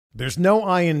There's no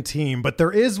I in team, but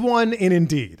there is one in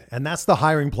Indeed, and that's the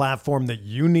hiring platform that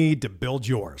you need to build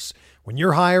yours. When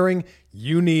you're hiring,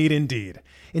 you need Indeed.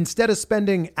 Instead of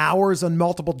spending hours on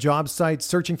multiple job sites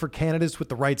searching for candidates with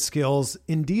the right skills,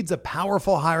 Indeed's a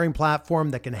powerful hiring platform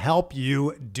that can help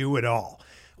you do it all.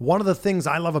 One of the things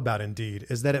I love about Indeed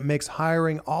is that it makes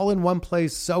hiring all in one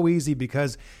place so easy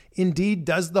because Indeed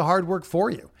does the hard work for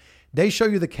you. They show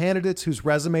you the candidates whose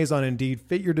resumes on Indeed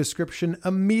fit your description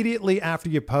immediately after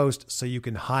you post so you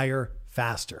can hire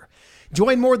faster.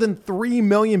 Join more than 3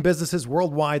 million businesses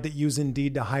worldwide that use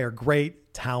Indeed to hire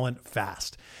great talent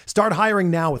fast. Start hiring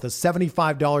now with a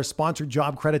 $75 sponsored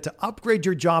job credit to upgrade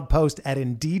your job post at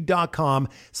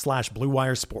Indeed.com/Blue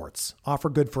Wire Sports. Offer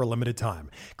good for a limited time.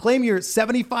 Claim your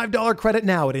 $75 credit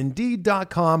now at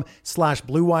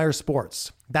Indeed.com/Blue Wire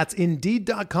Sports. That's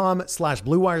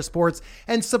Indeed.com/Blue Wire Sports,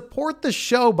 and support the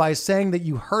show by saying that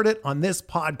you heard it on this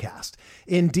podcast.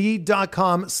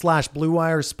 Indeed.com/Blue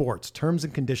Wire Sports. Terms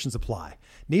and conditions apply.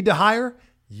 Need to hire?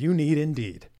 You need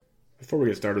Indeed. Before we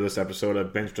get started this episode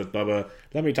of Benched with Bubba,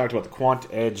 let me talk about the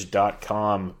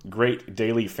quantedge.com. Great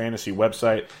daily fantasy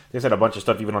website. They just had a bunch of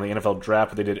stuff even on the NFL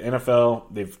draft, but they did NFL.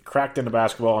 They've cracked into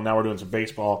basketball, and now we're doing some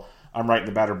baseball. I'm writing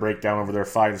the batter breakdown over there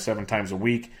 5 to 7 times a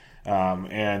week,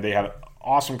 and they have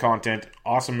awesome content,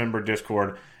 awesome member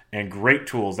Discord, and great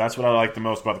tools. That's what I like the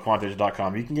most about the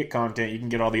quantedge.com. You can get content, you can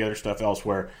get all the other stuff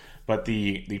elsewhere, but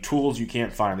the tools you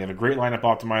can't find. They have a great lineup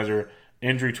optimizer,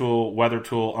 injury tool, weather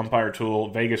tool, umpire tool,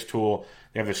 Vegas tool.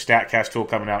 They have the StatCast tool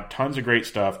coming out. Tons of great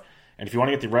stuff. And if you want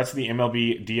to get the rest of the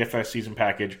MLB DFS season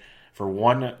package for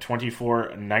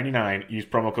 $124.99, use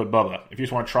promo code Bubba. If you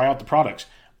just want to try out the products,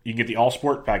 you can get the all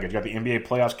sport package. You got the NBA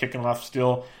playoffs kicking off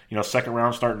still. Second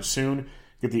round starting soon.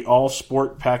 Get the all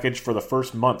sport package for the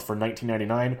first month for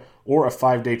 $19.99 or a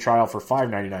 5-day trial for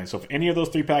 $5.99. So if any of those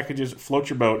 3 packages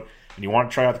float your boat and you want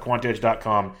to try out the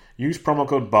quantedge.com, use promo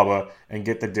code Bubba and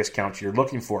get the discount you're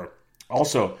looking for.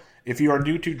 Also, if you are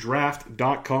new to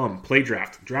draft.com, play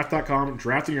draft. Draft.com,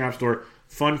 draft in your app store.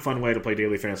 Fun way to play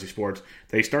daily fantasy sports.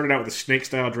 They started out with the snake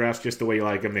style drafts just the way you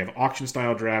like them. They have auction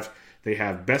style drafts. They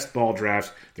have best ball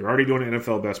drafts. They're already doing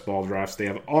NFL best ball drafts. They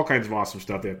have all kinds of awesome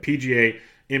stuff. They have PGA,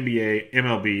 NBA,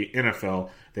 MLB, NFL.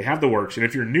 They have the works. And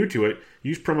if you're new to it,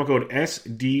 use promo code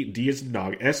SDD as in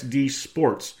dog, SD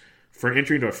Sports for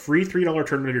entry into a free $3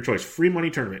 tournament of your choice. Free money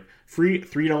tournament. Free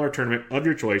 $3 tournament of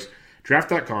your choice.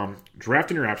 Draft.com. Draft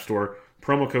in your app store.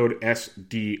 Promo code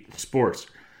SD Sports.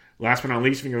 Last but not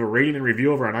least, if you give a rating and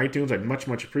review over on iTunes, I'd much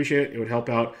appreciate it. It would help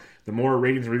out. The more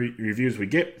ratings and reviews we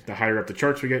get, the higher up the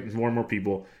charts we get, and more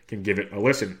people can give it a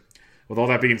listen. With all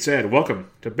that being said, welcome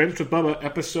to Benched with Bubba,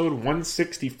 episode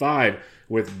 165,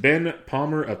 with Ben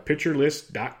Palmer of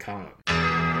PitcherList.com.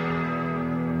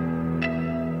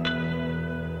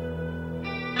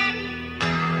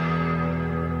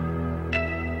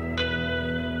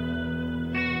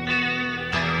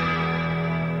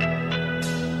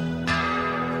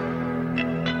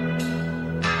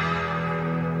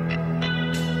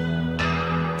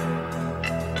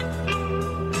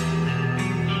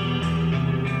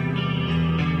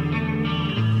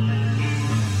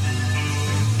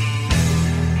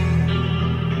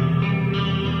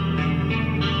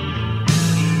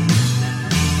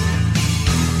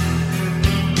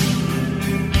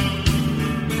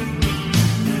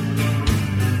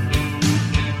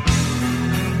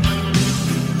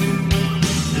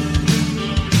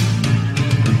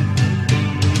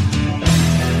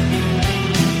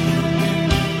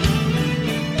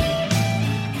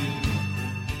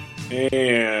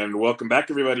 And welcome back,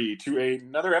 everybody, to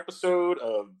another episode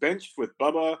of Benched with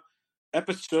Bubba,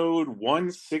 episode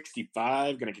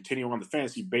 165. Going to continue on the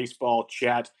fantasy baseball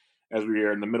chat as we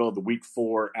are in the middle of the week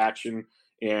 4 action,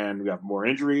 and we have more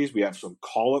injuries. We have some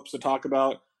call-ups to talk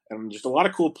about, and just a lot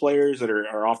of cool players that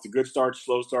are off to good starts,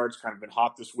 slow starts, kind of been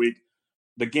hot this week.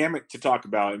 The gamut to talk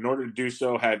about. In order to do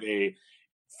so, have a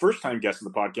first-time guest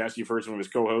on the podcast. You've heard some of his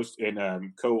co-hosts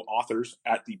and co-authors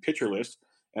at the Pitcher List.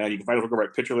 You can find us over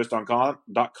at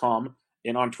pitcherlist.com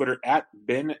and on Twitter at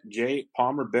Ben J.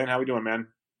 Palmer. Ben, how we doing, man?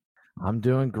 I'm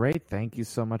doing great. Thank you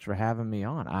so much for having me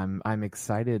on. I'm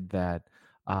excited that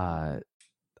I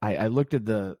looked at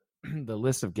the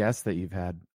list of guests that you've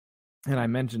had, and I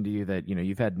mentioned to you that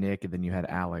you've had Nick, and then you had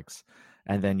Alex,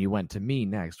 and then you went to me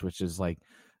next, which is like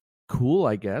cool,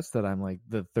 I guess, that I'm like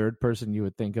the third person you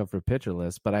would think of for Pitcher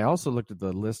List. But I also looked at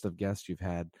the list of guests you've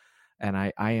had, and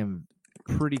I am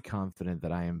pretty confident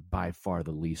that I am by far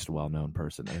the least well-known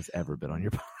person that has ever been on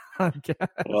your podcast.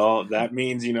 Well, that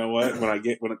means, you know what, when I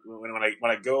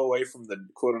go away from the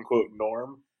quote unquote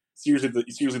norm, it's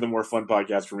usually the more fun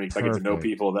podcast for me, because I get to know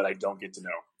people that I don't get to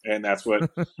know, and that's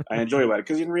what I enjoy about it.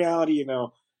 Because in reality,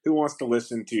 who wants to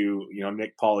listen to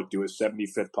Nick Pollock do his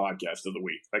 75th podcast of the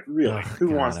week? Like, really,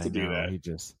 who wants to do that? He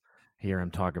just hear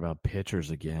him talk about pitchers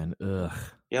again. Ugh.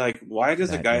 Yeah, like, why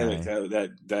does a guy guy.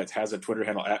 that has a Twitter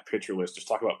handle at Pitcher List just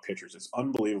talk about pitchers? It's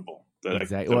unbelievable.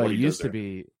 Exactly. Well, it used to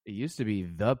be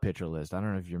the Pitcher List. I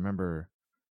don't know if you remember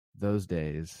those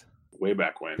days. Way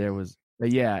back when there was.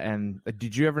 Yeah, and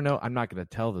did you ever know? I'm not going to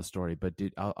tell the story, but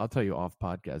I'll tell you off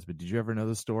podcast. But did you ever know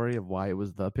the story of why it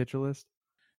was the Pitcher List?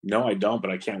 No, I don't, but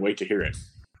I can't wait to hear it.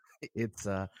 It's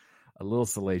a little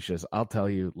salacious. I'll tell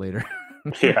you later.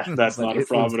 Yeah, that's not a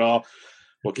problem at all.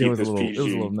 We'll keep this PG. It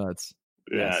was a little nuts.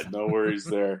 Yeah, yes. No worries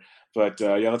there. But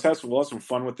we'll have some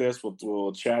fun with this.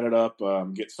 We'll chat it up,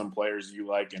 get some players you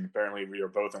like, and apparently we are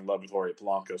both in love with Jorge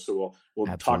Polanco, so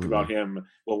we'll talk about him.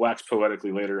 We'll wax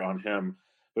poetically later on him.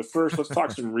 But first, let's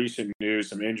talk some recent news,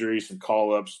 some injuries, some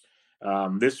call-ups.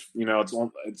 It's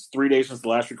 3 days since the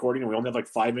last recording, and we only have like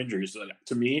 5 injuries. So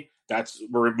to me,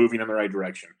 we're moving in the right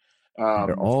direction.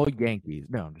 They're all Yankees.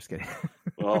 No, I'm just kidding.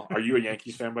 Well, are you a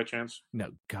Yankees fan by chance? No,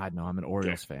 God, no. I'm an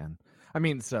Orioles fan. I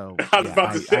mean, so I was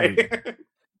about to say.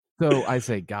 So I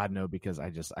say God no because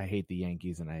I hate the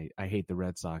Yankees and I hate the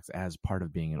Red Sox as part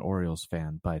of being an Orioles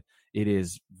fan. But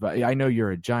I know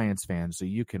you're a Giants fan, so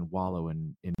you can wallow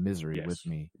in misery with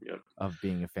me of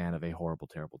being a fan of a horrible,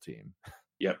 terrible team.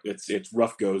 Yep, it's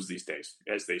rough goes these days,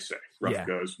 as they say. Rough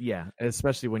goes. Yeah,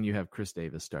 especially when you have Chris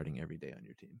Davis starting every day on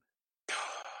your team.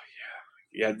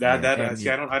 Yeah,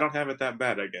 I don't have it that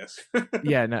bad, I guess.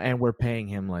 Yeah, no, and we're paying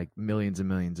him like millions and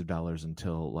millions of dollars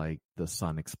until like the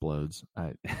sun explodes.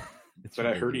 But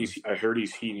I heard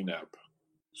he's heating up.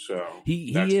 So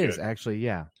he is good. Actually,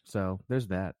 yeah. So there's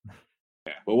that.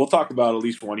 Yeah, but we'll talk about at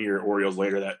least 1 year Orioles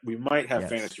later that we might have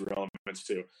fantasy relevance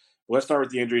to. Let's start with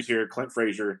the injuries here. Clint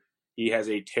Frazier, he has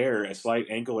a slight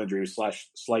ankle injury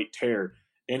 / slight tear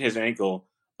in his ankle.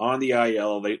 On the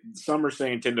IL, some are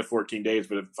saying 10 to 14 days,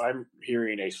 but if I'm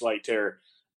hearing a slight tear,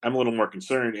 I'm a little more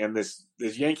concerned. And this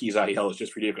Yankees IL is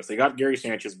just ridiculous. They got Gary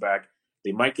Sanchez back.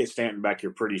 They might get Stanton back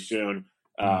here pretty soon.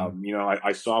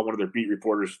 I saw one of their beat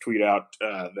reporters tweet out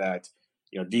that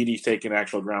Didi's taking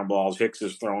actual ground balls. Hicks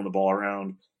is throwing the ball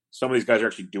around. Some of these guys are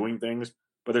actually doing things,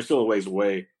 but they're still a ways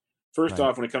away. First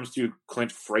off, when it comes to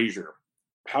Clint Frazier,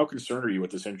 how concerned are you with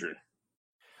this injury?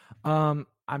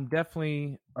 I'm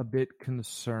definitely a bit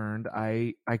concerned.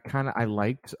 I've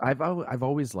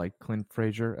always liked Clint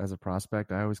Frazier as a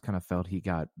prospect. I always kind of felt he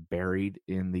got buried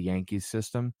in the Yankees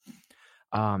system.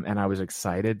 And I was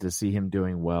excited to see him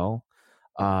doing well.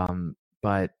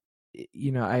 But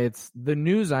it's the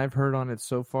news I've heard on it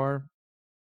so far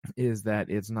is that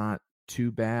it's not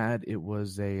too bad. It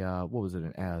was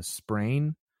a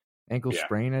sprain, ankle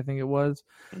sprain, I think it was.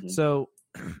 Mm-hmm. So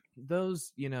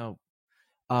those,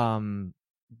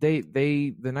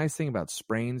 the nice thing about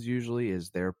sprains usually is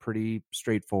they're pretty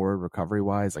straightforward recovery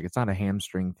wise. Like it's not a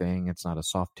hamstring thing. It's not a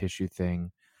soft tissue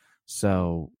thing.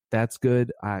 So that's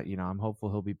good. I'm hopeful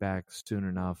he'll be back soon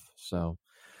enough. So,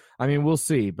 I mean, we'll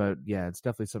see, but yeah, it's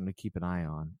definitely something to keep an eye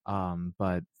on.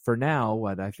 But for now,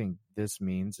 what I think this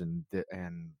means and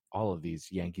all of these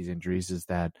Yankees injuries is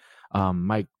that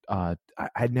Mike,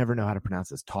 I'd never know how to pronounce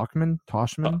this. Tauchman?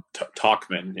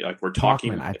 Talkman. Like we're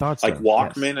talking. Talkman, I thought so. Like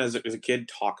Walkman as a kid,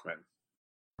 Talkman.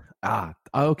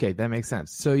 Okay, that makes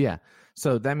sense. So yeah,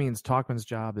 so that means Tauchman's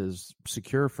job is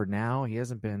secure for now. He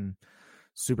hasn't been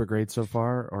super great so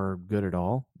far or good at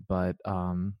all, but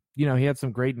he had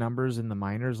some great numbers in the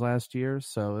minors last year,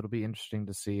 so it'll be interesting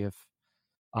to see if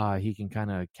he can kind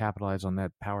of capitalize on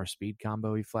that power speed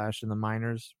combo he flashed in the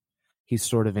minors. He's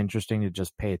sort of interesting to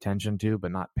just pay attention to,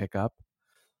 but not pick up.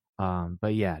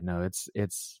 But yeah, no,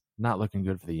 it's not looking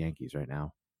good for the Yankees right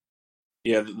now.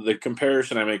 Yeah, the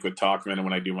comparison I make with Tauchman and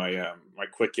when I do my my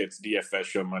quick hits DFS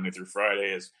show Monday through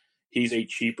Friday is he's a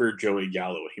cheaper Joey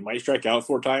Gallo. He might strike out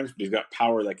 4 times, but he's got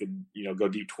power that could go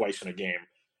deep twice in a game.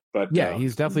 But yeah,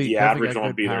 he's definitely the average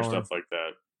won't be there, stuff like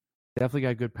that. Definitely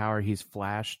got good power. He's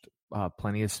flashed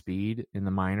plenty of speed in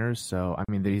the minors, so I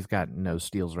mean he's got no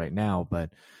steals right now, but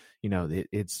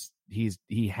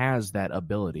he has that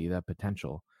ability, that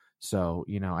potential. So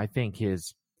I think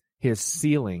his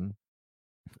ceiling,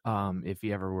 if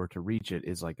he ever were to reach it,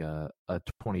 is like a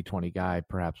 2020 guy,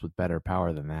 perhaps with better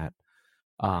power than that.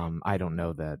 I don't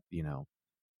know that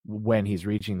when he's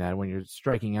reaching that. When you're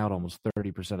striking out almost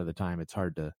 30% of the time, it's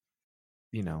hard to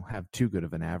have too good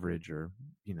of an average or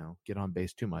get on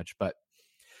base too much. But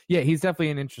yeah, he's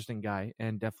definitely an interesting guy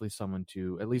and definitely someone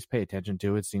to at least pay attention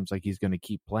to. It seems like he's going to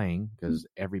keep playing because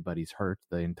everybody's hurt.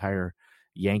 The entire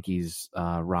Yankees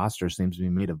roster seems to be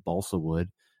made of balsa wood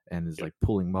and is like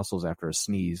pulling muscles after a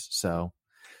sneeze. So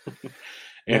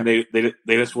And Yep.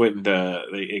 they just went and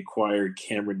they acquired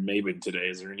Cameron Maben today.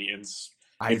 Is there any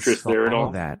I interest there at saw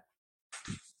all? that.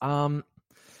 Um,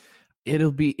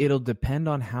 it'll depend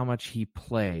on how much he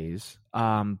plays.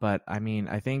 But I mean,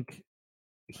 I think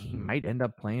he might end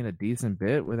up playing a decent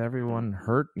bit with everyone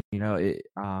hurt.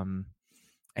 And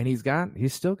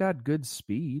he's still got good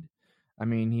speed. I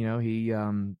mean, he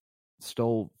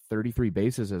stole 33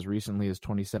 bases as recently as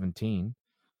 2017.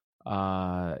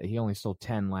 He only stole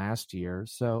 10 last year.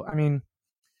 So I mean,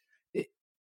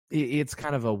 it's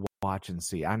kind of a watch and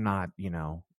see. I'm not,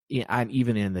 I'm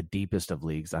even in the deepest of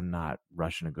leagues. I'm not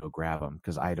rushing to go grab him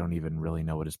because I don't even really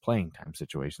know what his playing time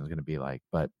situation is going to be like.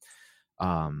 But,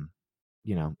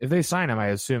 if they sign him, I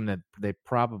assume that they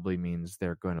probably means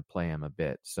they're going to play him a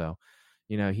bit. So,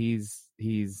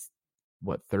 he's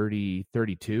what 30,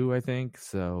 32, I think.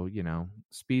 So,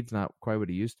 speed's not quite what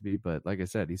he used to be. But like I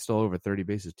said, he stole over 30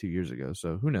 bases 2 years ago.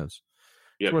 So who knows?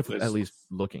 It's Yep. worth at least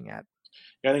looking at.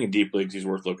 Yeah, I think in deep leagues he's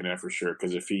worth looking at for sure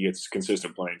because if he gets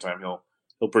consistent playing time, he'll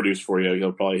produce for you.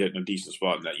 He'll probably hit in a decent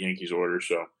spot in that Yankees order,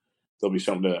 so there'll be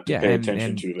something to pay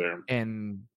attention to there.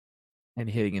 And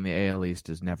hitting in the AL East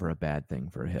is never a bad thing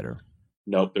for a hitter.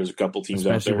 Nope, there's a couple teams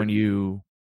especially out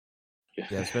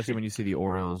there. Especially when you see the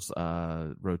Orioles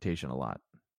rotation a lot.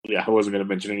 Yeah, I wasn't going to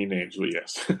mention any names, but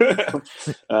yes.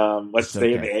 Let's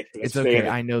stay in the. It's okay.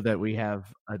 I know that we have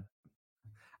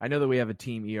a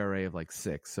team ERA of like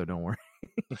 6, so don't worry.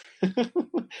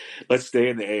 Let's stay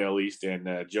in the AL East,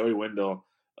 and Joey Wendell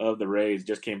of the Rays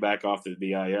just came back off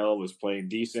the IL, was playing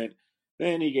decent.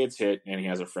 Then he gets hit, and he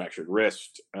has a fractured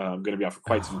wrist. Going to be out for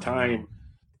quite some time.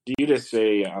 Do you just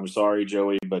say, I'm sorry,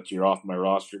 Joey, but you're off my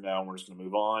roster now, and we're just going to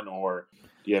move on? Or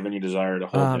do you have any desire to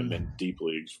hold him in deep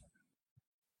leagues?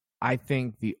 I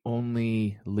think the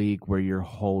only league where you're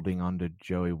holding on to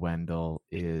Joey Wendell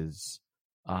is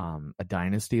a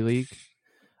dynasty league.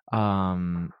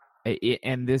 And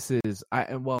this is,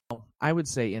 I would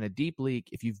say in a deep league,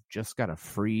 if you've just got a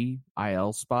free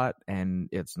IL spot and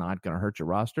it's not going to hurt your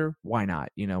roster, why not?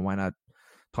 Why not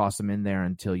toss him in there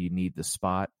until you need the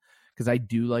spot? Because I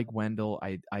do like Wendell.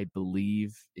 I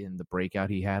believe in the breakout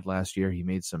he had last year. He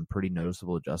made some pretty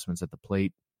noticeable adjustments at the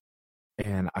plate.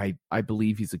 And I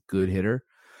believe he's a good hitter.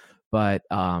 But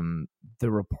the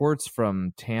reports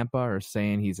from Tampa are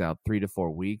saying he's out 3 to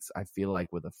 4 weeks. I feel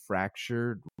like with a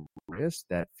fractured wrist,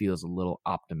 that feels a little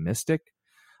optimistic.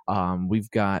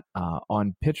 We've got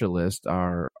on Pitcher List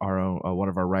our own, one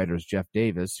of our writers, Jeff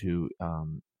Davis, who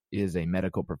is a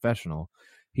medical professional.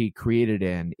 He created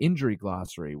an injury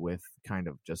glossary with kind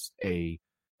of just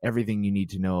everything you need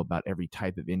to know about every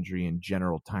type of injury and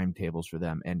general timetables for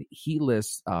them. And he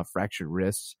lists fractured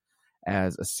wrists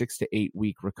as a 6 to 8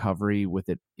 week recovery with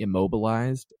it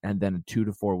immobilized and then a 2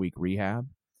 to 4 week rehab.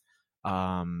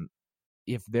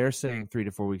 If they're saying 3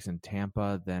 to 4 weeks in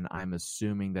Tampa, then I'm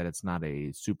assuming that it's not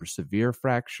a super severe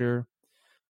fracture.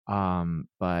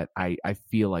 But I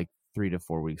feel like 3 to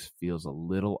 4 weeks feels a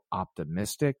little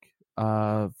optimistic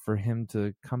for him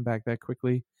to come back that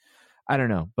quickly. I don't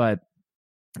know, but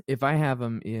if I have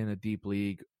him in a deep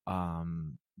league,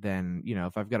 then,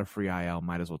 if I've got a free IL,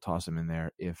 might as well toss him in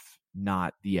there. If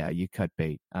not, you cut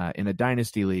bait. In a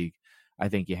dynasty league, I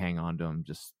think you hang on to him.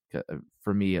 Just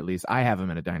for me, at least, I have him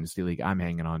in a dynasty league. I'm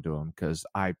hanging on to him because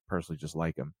I personally just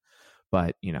like him.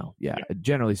 But,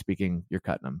 generally speaking, you're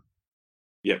cutting him.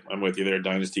 Yep, I'm with you there.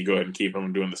 Dynasty, go ahead and keep him.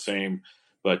 I'm doing the same.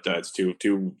 But it's too.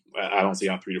 I don't see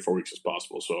how 3 to 4 weeks is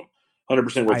possible. So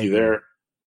 100% with you there.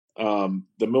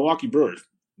 The Milwaukee Brewers,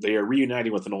 they are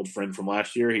reuniting with an old friend from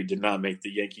last year. He did not make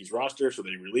the Yankees roster, so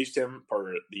they released him part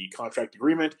of the contract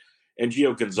agreement. And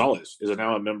Gio Gonzalez is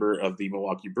now a member of the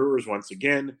Milwaukee Brewers once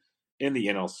again in the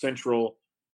NL Central.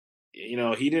 He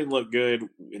didn't look good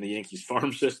in the Yankees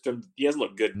farm system. He hasn't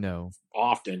looked good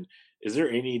often. Is there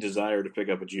any desire to pick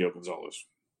up a Gio Gonzalez?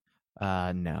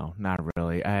 No, not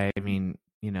really. I mean,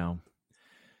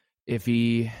 if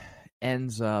he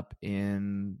ends up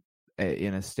in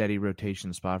a steady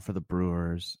rotation spot for the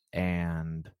Brewers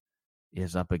and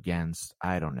is up against,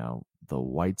 I don't know, the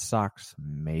White Sox,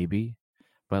 maybe.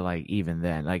 But like even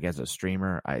then, like as a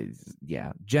streamer,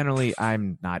 generally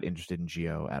I'm not interested in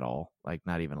Gio at all. Like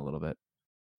not even a little bit.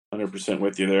 100%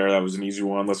 with you there. That was an easy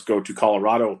one. Let's go to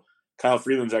Colorado. Kyle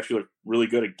Freeland's actually looked really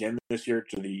good again this year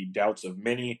to the doubts of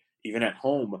many, even at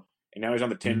home. And now he's on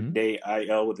the 10-day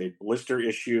IL with a blister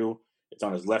issue. It's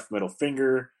on his left middle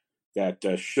finger. That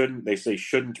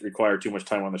shouldn't require too much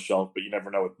time on the shelf, but you never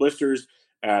know with blisters.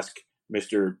 Ask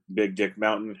Mr. Big Dick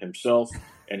Mountain himself,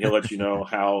 and he'll let you know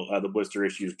how the blister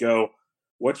issues go.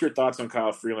 What's your thoughts on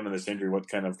Kyle Freeland and this injury? What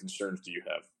kind of concerns do you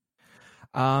have?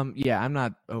 Yeah, I'm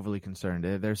not overly concerned.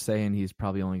 They're saying he's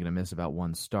probably only going to miss about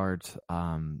one start.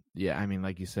 Yeah, I mean,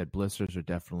 like you said, blisters are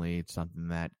definitely something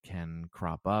that can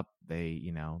crop up. They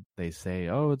say,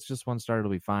 oh, it's just one start,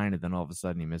 it'll be fine, and then all of a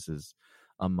sudden he misses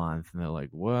a month, and they're like,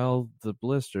 well, the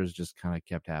blisters just kind of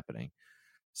kept happening.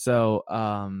 So,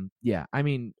 yeah, I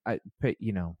mean,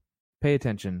 pay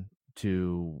attention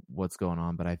to what's going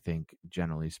on, but I think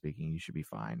generally speaking, you should be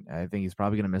fine. I think he's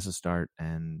probably going to miss a start,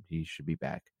 and he should be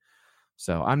back.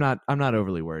 So I'm not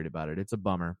overly worried about it. It's a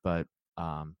bummer, but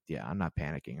yeah, I'm not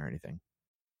panicking or anything.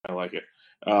 I like it.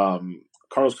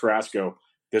 Carlos Carrasco,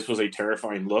 this was a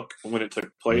terrifying look when it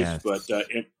took place, Yes. but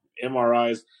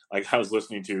MRIs, like I was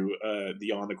listening to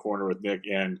the On the Corner with Nick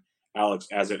and Alex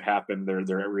as it happened, their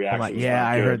reaction was Yeah,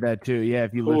 not I good. heard that too. Yeah,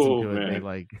 if you listen Oh to it, they man,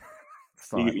 like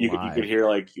saw it you could live. hear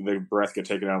like the breath get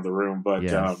taken out of the room. But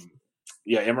Yes.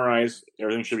 yeah, MRIs,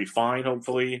 everything should be fine,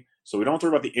 hopefully. So we don't have to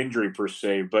worry about the injury per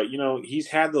se. But he's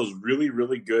had those really,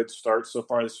 really good starts so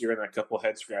far this year and a couple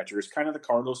head scratchers, kind of the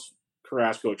Carlos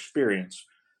Carrasco experience.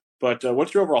 But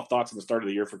what's your overall thoughts on the start of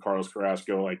the year for Carlos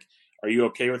Carrasco? Like, are you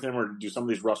okay with him, or do some of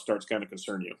these rough starts kind of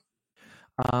concern you?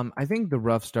 I think the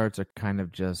rough starts are kind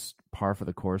of just par for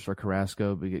the course for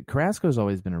Carrasco. Because Carrasco's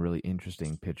always been a really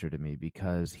interesting pitcher to me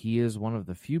because he is one of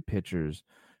the few pitchers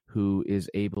who is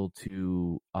able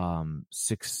to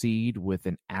succeed with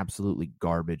an absolutely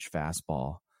garbage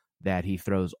fastball that he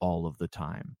throws all of the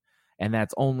time. And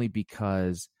that's only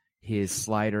because his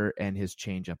slider and his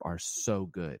changeup are so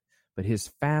good. But his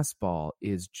fastball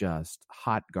is just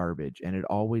hot garbage, and it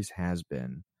always has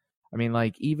been. I mean,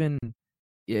 like even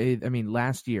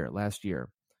last year,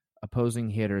 opposing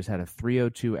hitters had a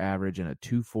 302 average and a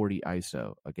 240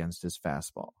 ISO against his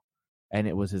fastball, and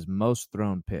it was his most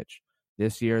thrown pitch.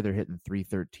 This year, they're hitting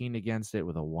 313 against it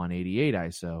with a 188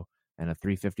 ISO and a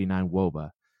 359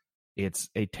 WOBA. It's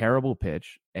a terrible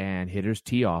pitch, and hitters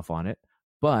tee off on it,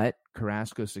 but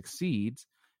Carrasco succeeds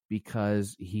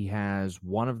because he has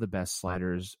one of the best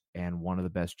sliders and one of the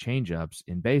best changeups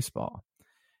in baseball.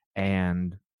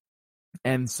 And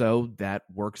so that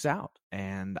works out.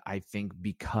 And I think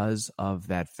because of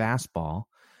that fastball,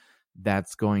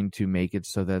 that's going to make it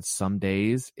so that some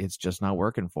days it's just not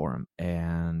working for him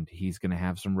and he's going to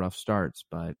have some rough starts.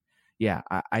 But yeah,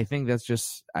 I think that's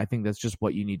just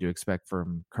what you need to expect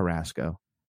from Carrasco.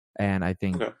 And I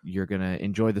think Okay. you're going to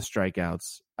enjoy the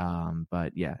strikeouts.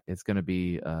 But yeah, it's going to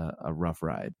be a rough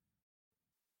ride.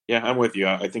 Yeah, I'm with you.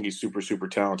 I think he's super, super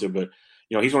talented, but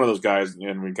he's one of those guys.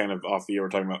 And we kind of off the air were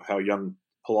talking about how young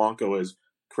Polanco is.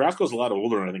 Carrasco's a lot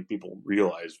older than I think people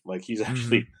realize. Like he's Mm-hmm.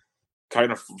 actually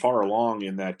kind of far along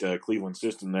in that Cleveland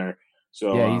system there.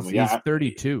 So Yeah, he's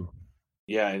 32.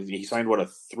 yeah, and he signed what, a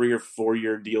 3 or 4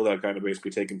 year deal that kind of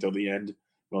basically take until the end,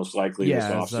 most likely this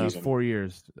Yeah, off it's season. 4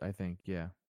 years, I think. Yeah.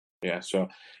 Yeah, so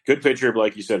good pitcher, but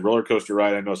like you said, roller coaster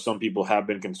ride. I know some people have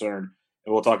been concerned,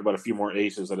 and we'll talk about a few more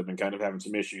aces that have been kind of having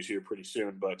some issues here pretty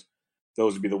soon. But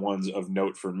those would be the ones of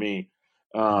note for me.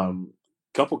 Mm.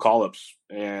 Couple call ups,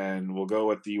 and we'll go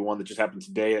with the one that just happened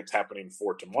today. It's happening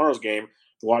for tomorrow's game.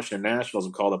 The Washington Nationals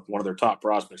have called up one of their top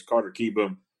prospects, Carter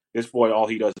Kieboom. This boy, all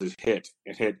he does is hit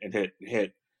and hit and hit and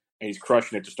hit, and he's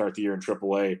crushing it to start the year in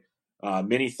AAA.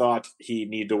 Many thought he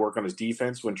needed to work on his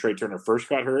defense when Trey Turner first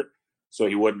got hurt, so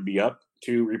he wouldn't be up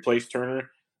to replace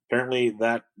Turner. Apparently,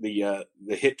 that the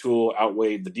hit tool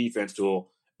outweighed the defense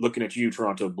tool. Looking at you,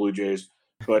 Toronto Blue Jays.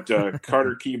 But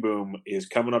Carter Kieboom is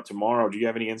coming up tomorrow. Do you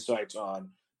have any insights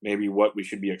on maybe what we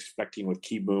should be expecting with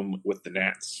Kieboom with the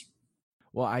Nats?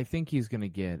 Well, I think he's going to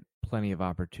get plenty of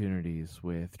opportunities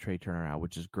with Trey Turner out,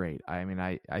 which is great. I mean,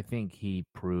 I think he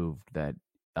proved that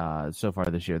so far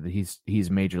this year that he's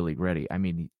major league ready. I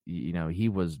mean, he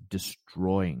was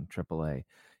destroying AAA.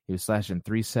 He was slashing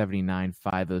 379,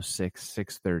 506,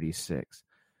 636.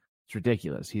 It's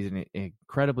ridiculous. He's an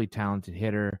incredibly talented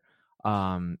hitter.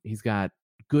 He's got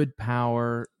good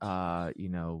power,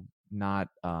 not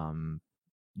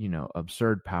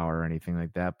absurd power or anything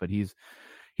like that, but he's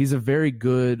a very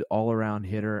good all around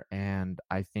hitter, and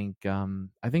I think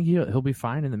he'll be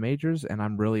fine in the majors, and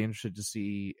I'm really interested to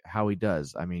see how he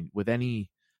does. I mean, with any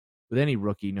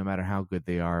rookie, no matter how good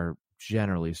they are,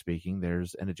 generally speaking,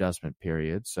 there's an adjustment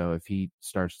period. So if he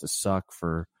starts to suck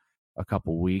for a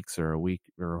couple weeks or a week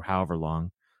or however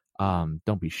long,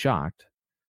 don't be shocked.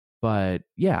 But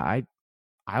yeah,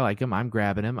 I like him. I'm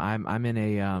grabbing him. I'm in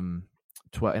a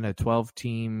in a 12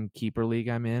 team keeper league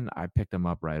I'm in. I picked him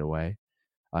up right away.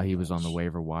 He was on the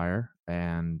waiver wire,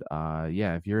 and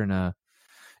yeah, if you're in a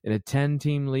 10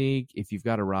 team league, if you've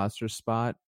got a roster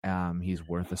spot, he's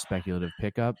worth a speculative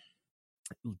pickup.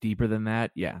 Deeper than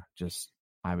that, yeah, just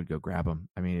I would go grab him.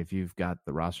 I mean, if you've got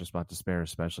the roster spot to spare,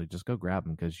 especially, just go grab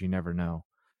him because you never know.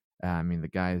 I mean, the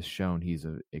guy has shown he's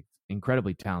a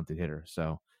incredibly talented hitter.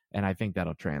 So, and I think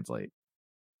that'll translate.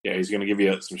 Yeah, he's going to give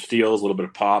you some steals, a little bit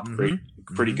of pop,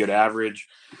 pretty good average,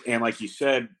 and like you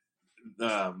said,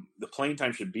 the playing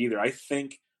time should be there. I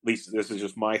think, at least this is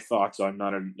just my thoughts. I'm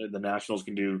not the Nationals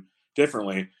can do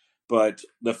differently, but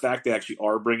the fact they actually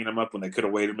are bringing him up when they could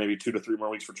have waited maybe 2 to 3 more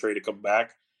weeks for Trey to come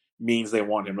back means they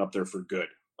want him up there for good.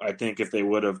 I think if they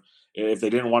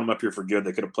didn't want him up here for good,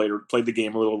 they could have played the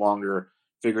game a little longer,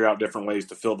 figured out different ways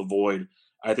to fill the void.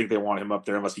 I think they want him up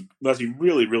there unless he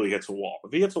really, really hits a wall.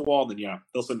 If he hits a wall, then yeah,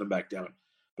 they'll send him back down.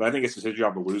 But I think it's his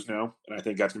job to lose now, and I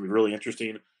think that's going to be really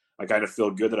interesting. I kind of feel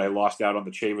good that I lost out on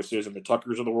the Chavises and the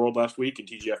Tuckers of the world last week in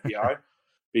TGFBI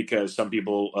because some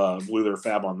people blew their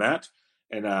fab on that,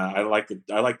 and I like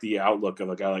the outlook of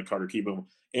a guy like Carter Kieboom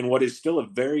in what is still a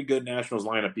very good Nationals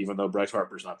lineup, even though Bryce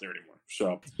Harper's not there anymore.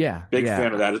 So big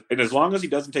fan of that. And as long as he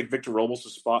doesn't take Victor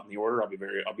Robles' spot in the order, I'll be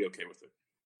okay with it.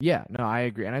 Yeah, no, I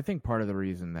agree, and I think part of the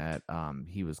reason that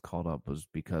he was called up was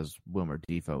because Wilmer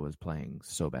Defoe was playing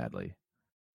so badly.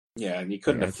 Yeah, and you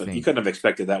couldn't have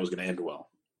expected that was going to end well.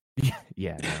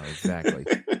 Yeah, no, exactly,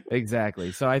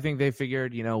 exactly. So I think they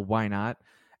figured, why not?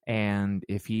 And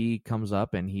if he comes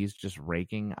up and he's just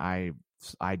raking, I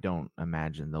don't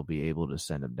imagine they'll be able to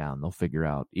send him down. They'll figure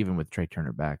out, even with Trey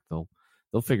Turner back, they'll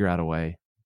figure out a way.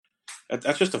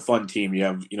 That's just a fun team. You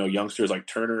have youngsters like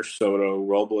Turner, Soto,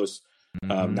 Robles.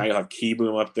 Now you'll have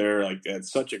Kieboom up there. Like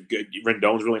that's such a good.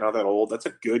 Rendon's really not that old. That's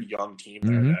a good young team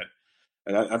there.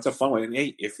 That's a fun one. And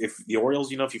hey, if the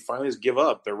Orioles, if you finally just give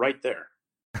up, they're right there.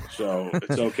 So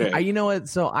it's okay. You know what?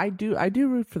 So I do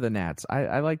root for the Nats.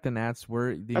 I like the Nats.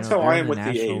 That's how I am with the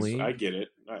A's. League. I get it.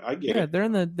 I get it. Yeah,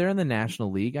 they're in the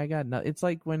National League. I got no. It's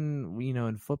like when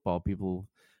in football people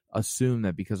assume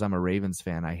that because I'm a Ravens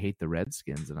fan, I hate the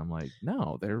Redskins, and I'm like,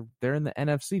 no, they're in the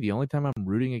NFC. The only time I'm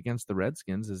rooting against the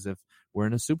Redskins is if we're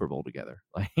in a Super Bowl together.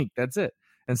 Like that's it.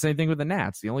 And same thing with the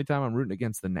Nats. The only time I'm rooting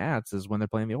against the Nats is when they're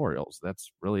playing the Orioles.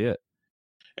 That's really it.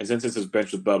 And since this is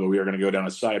Bench with Bubba, we are going to go down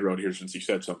a side road here since you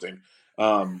said something.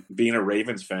 Being a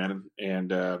Ravens fan and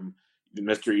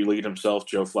Mr. Elite himself,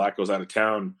 Joe Flacco's out of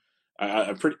town.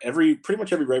 Pretty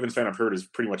much every Ravens fan I've heard is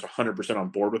pretty much 100% on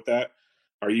board with that.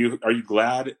 Are you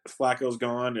glad Flacco's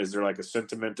gone? Is there like a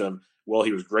sentiment of, well,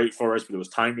 he was great for us, but it was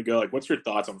time to go? Like, what's your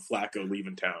thoughts on Flacco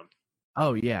leaving town?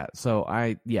 Oh yeah, so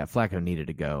Flacco needed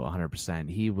to go 100%.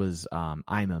 He was.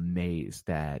 I'm amazed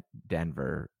that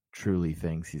Denver truly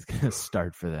thinks he's going to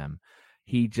start for them.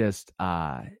 He's just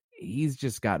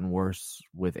gotten worse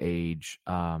with age.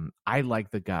 I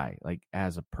like the guy, like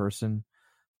as a person.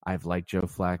 I've liked Joe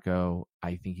Flacco.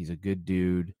 I think he's a good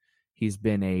dude. He's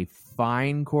been a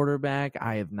fine quarterback.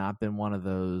 I have not been one of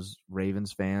those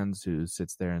Ravens fans who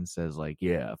sits there and says like,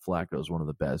 yeah, Flacco's one of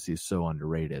the best. He's so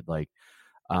underrated. Like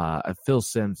Phil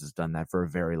Simms has done that for a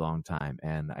very long time,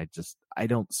 and I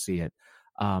don't see it.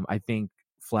 I think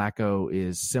Flacco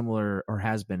is similar, or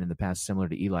has been in the past, similar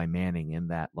to Eli Manning in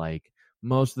that, like,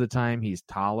 most of the time he's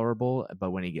tolerable, but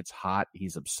when he gets hot,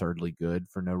 he's absurdly good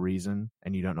for no reason,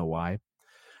 and you don't know why.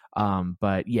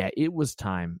 But yeah, it was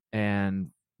time,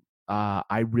 and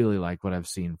I really like what I've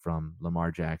seen from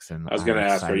Lamar Jackson. I was going to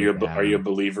ask, are you a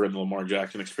believer in the Lamar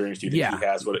Jackson experience? Do you think he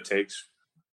has what it takes?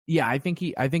 Yeah, I think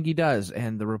he does,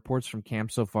 and the reports from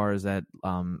camp so far is that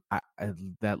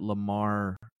that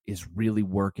Lamar is really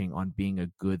working on being a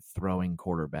good throwing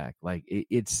quarterback. Like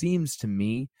it seems to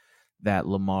me that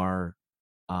Lamar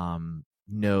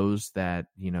knows that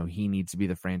he needs to be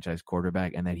the franchise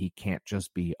quarterback and that he can't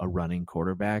just be a running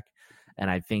quarterback. And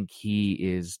I think he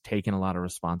is taking a lot of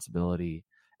responsibility,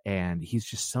 and he's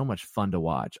just so much fun to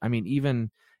watch. I mean, even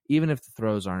if the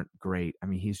throws aren't great, I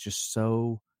mean, he's just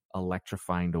so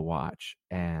electrifying to watch.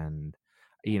 And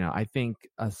I think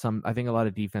a lot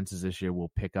of defenses this year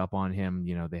will pick up on him.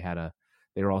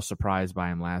 They were all surprised by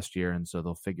him last year, and so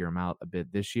they'll figure him out a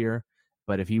bit this year.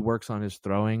 But if he works on his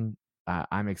throwing,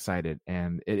 I'm excited.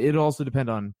 And it'll also depend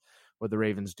on what the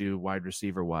Ravens do wide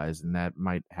receiver wise, and that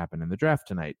might happen in the draft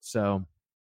tonight. So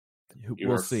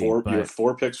we'll see. You're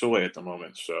 4 picks away at the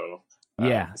moment, so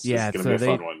it's going to be a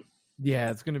fun one.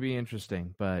 Yeah, it's going to be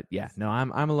interesting, but yeah, no,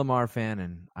 I'm a Lamar fan,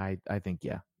 and I think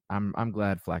I'm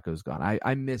glad Flacco's gone.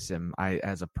 I miss him.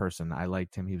 As a person, I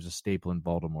liked him. He was a staple in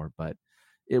Baltimore, but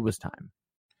it was time.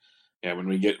 Yeah, when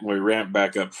we ramp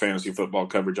back up fantasy football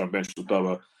coverage on Bench with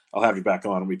Bubba, I'll have you back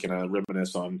on, and we can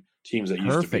reminisce on teams that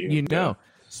used to be.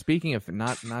 Speaking of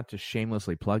not to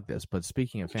shamelessly plug this, but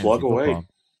speaking of fantasy football,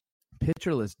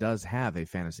 Pitcherless does have a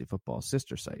fantasy football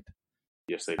sister site.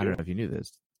 Yes, they do. I don't know if you knew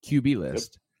this. QB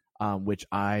List. Which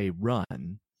I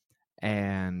run,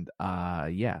 And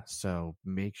so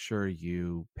make sure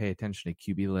you pay attention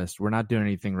to QB list. We're not doing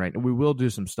anything right now. We will do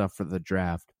some stuff for the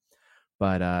draft,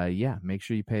 but make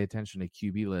sure you pay attention to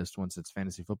QB list once it's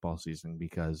fantasy football season,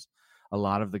 because a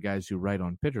lot of the guys who write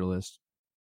on pitcher list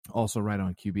also write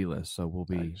on QB list. So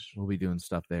we'll be doing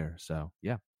stuff there. So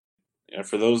yeah. Yeah,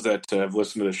 for those that have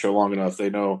listened to the show long enough, they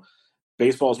know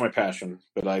baseball is my passion,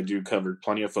 but I do cover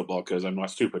plenty of football because I'm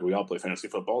not stupid. We all play fantasy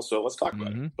football, so let's talk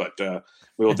about it. But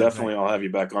we will definitely, I'll have you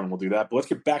back on and we'll do that. But let's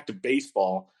get back to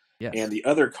baseball and the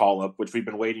other call-up, which we've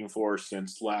been waiting for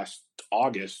since last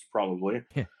August, probably.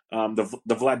 Yeah. The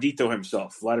Vladito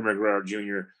himself, Vladimir Guerrero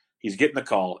Jr., he's getting the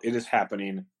call. It is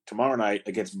happening tomorrow night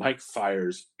against Mike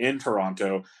Fiers in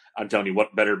Toronto. I'm telling you,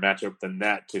 what better matchup than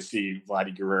that to see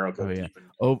Vladdy Guerrero go deep.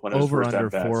 Over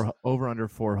under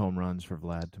 4 home runs for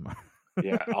Vlad tomorrow.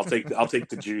 Yeah, I'll take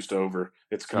the juiced over.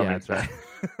 It's coming. Yeah, that's right.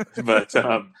 But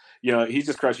he's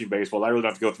just crushing baseball. I really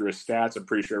don't have to go through his stats. I'm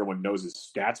pretty sure everyone knows his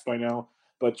stats by now.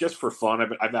 But just for fun,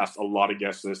 I've asked a lot of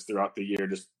guests this throughout the year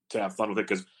just to have fun with it,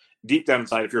 because deep down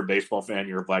inside, if you're a baseball fan,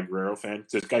 you're a Vlad Guerrero fan.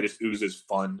 This guy just oozes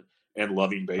fun and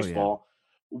loving baseball.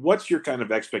 What's your kind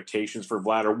of expectations for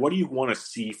Vlad, or what do you want to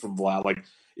see from Vlad? Like,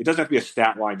 it doesn't have to be a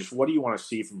stat line. Just what do you want to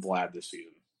see from Vlad this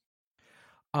season?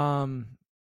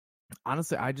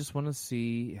 Honestly, I just want to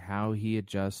see how he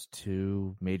adjusts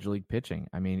to major league pitching.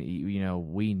 I mean,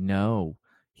 we know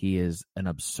he is an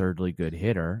absurdly good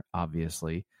hitter,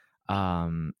 obviously,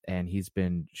 and he's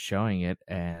been showing it.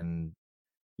 And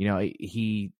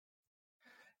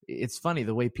it's funny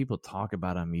the way people talk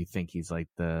about him. You think he's like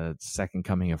the second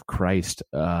coming of Christ,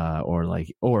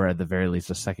 or at the very least,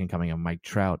 the second coming of Mike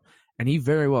Trout, and he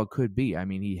very well could be. I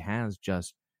mean, he has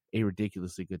just a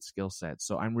ridiculously good skill set.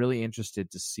 So I'm really interested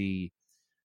to see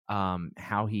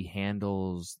how he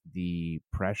handles the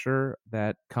pressure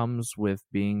that comes with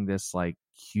being this like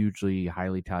hugely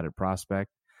highly touted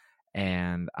prospect.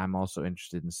 And I'm also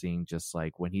interested in seeing just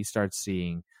like when he starts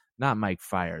seeing not Mike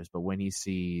Fiers, but when he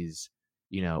sees,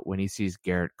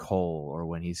 Garrett Cole, or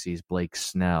when he sees Blake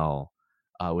Snell,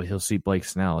 he'll see Blake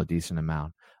Snell a decent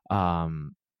amount.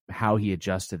 How he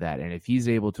adjusts to that, and if he's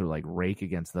able to like rake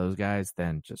against those guys,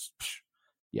 then just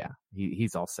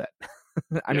he's all set.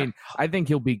 I mean, I think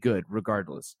he'll be good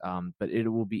regardless. But it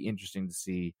will be interesting to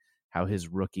see how his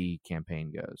rookie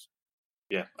campaign goes.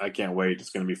 Yeah, I can't wait.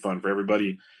 It's going to be fun for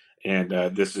everybody. And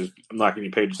I'm not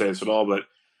getting paid to say this at all, but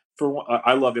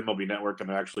I love MLB Network, and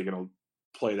they're actually going to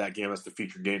play that game as the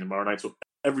featured game tomorrow night, so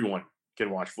everyone can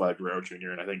watch Vlad Guerrero Jr.,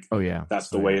 and I think that's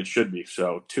the way it should be.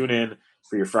 So tune in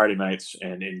for your Friday nights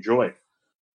and enjoy.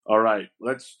 All right,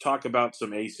 let's talk about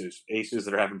some aces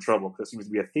that are having trouble, because there seems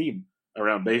to be a theme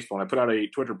around baseball. And I put out a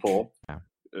Twitter poll.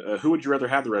 Who would you rather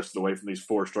have the rest of the way from these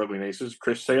 4 struggling aces?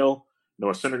 Chris Sale,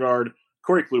 Noah Syndergaard,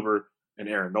 Corey Kluber, and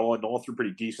Aaron Nola. Nola threw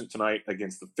pretty decent tonight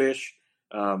against the Fish.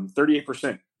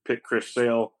 38% picked Chris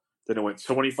Sale. Then it went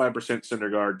 25%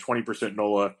 Syndergaard, 20%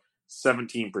 Nola,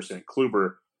 17%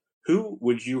 Kluber. Who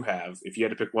would you have if you had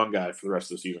to pick one guy for the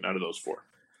rest of the season out of those 4?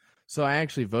 So I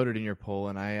actually voted in your poll,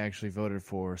 and I actually voted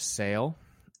for Sale.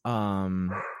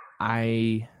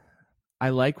 I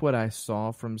like what I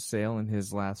saw from Sale in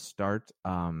his last start.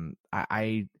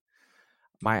 My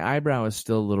eyebrow is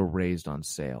still a little raised on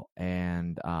Sale,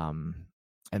 and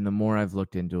the more I've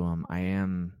looked into him, I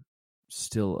am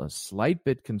still a slight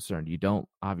bit concerned. You don't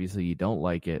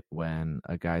like it when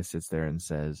a guy sits there and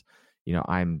says,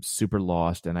 I'm super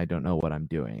lost and I don't know what I'm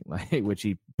doing, like, which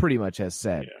he pretty much has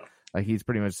said. Yeah. Like, he's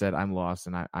pretty much said, I'm lost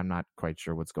and I'm not quite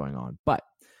sure what's going on. But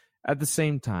at the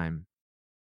same time,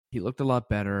 he looked a lot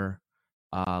better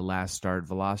last start.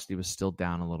 Velocity was still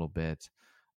down a little bit.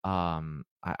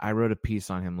 I wrote a piece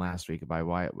on him last week about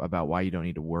why you don't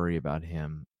need to worry about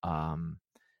him.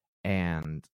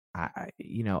 And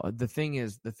the thing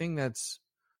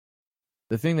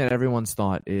that everyone's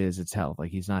thought is it's health.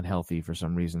 Like, he's not healthy for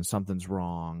some reason. Something's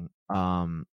wrong.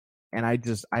 And I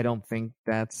don't think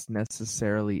that's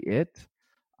necessarily it.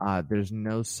 There's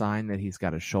no sign that he's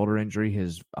got a shoulder injury.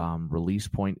 His release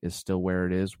point is still where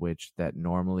it is, which that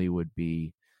normally would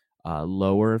be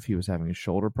lower if he was having a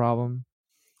shoulder problem.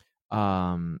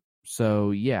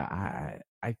 So yeah,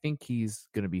 I think he's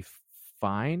going to be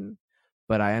fine,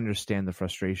 but I understand the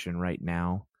frustration right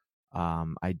now.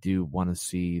 I do want to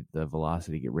see the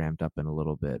velocity get ramped up in a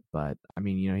little bit, but I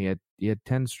mean, he had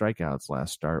 10 strikeouts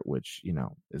last start, which,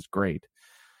 is great.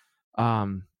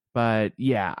 But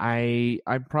yeah,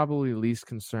 I'm probably least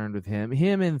concerned with him.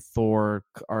 Him and Thor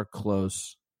are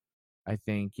close. I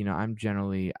think, I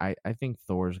think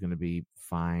Thor's going to be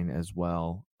fine as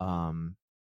well.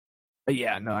 But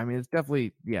yeah, no, I mean, it's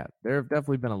definitely, there have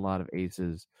definitely been a lot of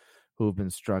aces who have been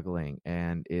struggling,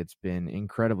 and it's been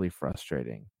incredibly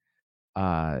frustrating.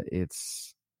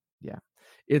 It's yeah,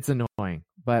 it's annoying,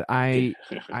 but I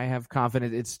have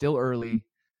confidence. It's still early.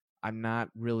 I'm not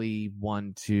really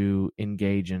one to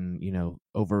engage in,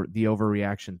 over the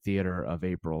overreaction theater of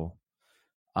April.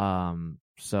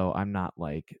 So I'm not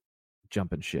like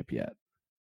jumping ship yet.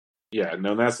 Yeah,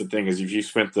 no, that's the thing is if you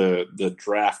spent the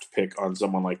draft pick on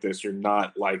someone like this, you're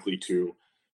not likely to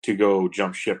go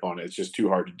jump ship on it. It's just too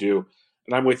hard to do.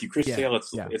 And I'm with you, Chris Yeah, Sale.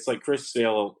 yeah, It's like Chris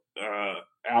Sale.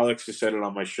 Alex has said it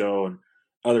on my show, and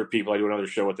other people. I do another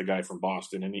show with the guy from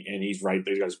Boston, and he's right.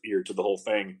 He's got his ear to the whole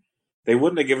thing. They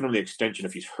wouldn't have given him the extension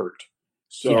if he's hurt.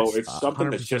 So yes, it's something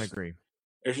that's 100% just agree.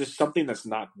 there's just something that's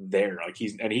not there. Like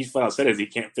he's flat out said it, he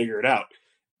can't figure it out.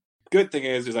 Good thing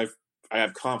is I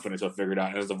have confidence I'll figure it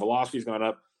out. As the velocity's gone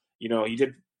up, he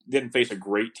didn't face a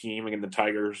great team against the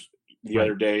Tigers the Right.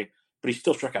 other day, but he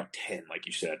still struck out 10, like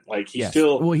you said. Like he Yes.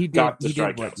 still Well, he did. got the He did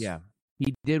what? strikeouts. Yeah,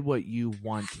 he did what you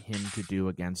want him to do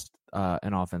against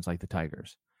an offense like the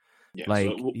Tigers. Yeah, Like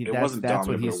so it that's wasn't that's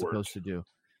what dominant, but he's it worked. supposed to do.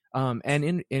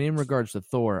 And in regards to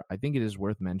Thor, I think it is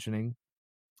worth mentioning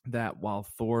that while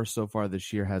Thor so far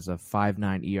this year has a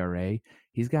 5.9 ERA,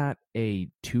 he's got a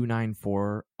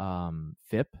 2.94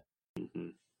 FIP. Mm-hmm.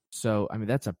 So I mean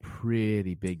that's a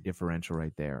pretty big differential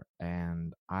right there,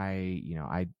 and I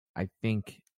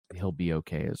think he'll be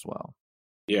okay as well.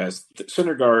 Yes,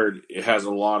 Syndergaard has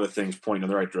a lot of things pointing in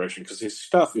the right direction because his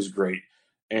stuff is great,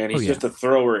 and Oh he's yeah, just a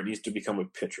thrower. It needs to become a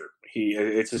pitcher.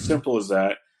 It's as Mhm. simple as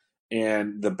that.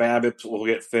 And the BABIP will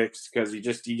get fixed because he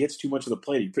gets too much of the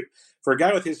plate. For a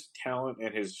guy with his talent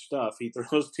and his stuff, he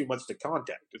throws too much to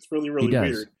contact. It's really He really does.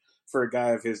 weird for a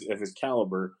guy of his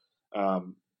caliber.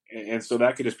 And so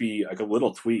that could just be like a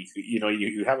little tweak.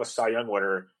 You have a Cy Young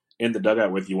winner in the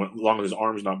dugout with you as long as his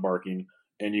arm's not barking,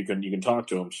 and you can talk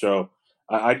to him. So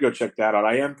I'd go check that out.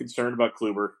 I am concerned about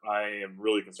Kluber. I am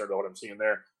really concerned about what I'm seeing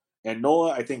there. And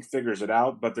Nola, I think, figures it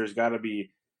out, but there's got to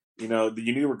be, you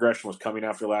knew regression was coming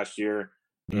after last year,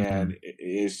 and Mhm.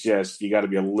 it's just you got to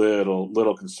be a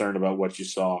little concerned about what you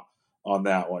saw on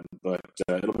that one. But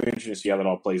it'll be interesting to see how that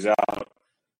all plays out.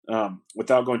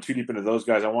 Without going too deep into those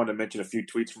guys, I wanted to mention a few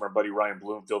tweets from our buddy Ryan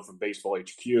Bloomfield from Baseball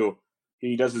HQ.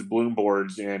 He does his Bloom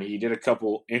boards, and he did a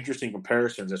couple interesting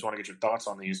comparisons. I just want to get your thoughts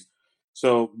on these.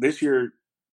 So this year,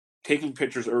 taking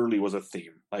pitchers early was a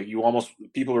theme. Like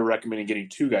people were recommending getting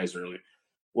two guys early.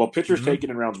 Well, pitchers Mhm. taken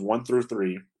in rounds 1 through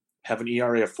 3 have an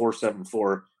ERA of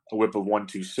 4.74, a WHIP of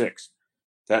 1.26.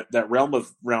 That realm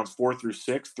of rounds 4 through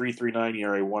 6, 3.39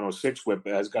 ERA, 1.06 WHIP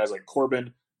has guys like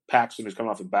Corbin, Paxton, who's coming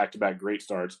off of back-to-back great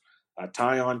starts,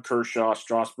 Tyon, Kershaw,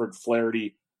 Strasburg,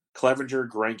 Flaherty, Clevenger,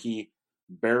 Greinke,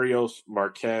 Barrios,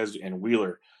 Marquez, and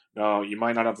Wheeler. Now, you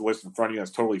might not have the list in front of you.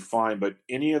 That's totally fine. But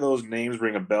any of those names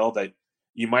ring a bell that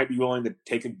you might be willing to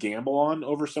take a gamble on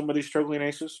over some of these struggling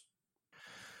aces?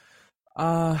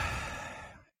 Uh,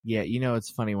 yeah. It's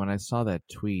funny when I saw that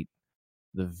tweet.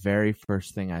 The very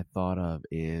first thing I thought of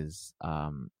is,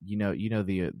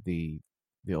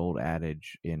 the old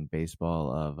adage in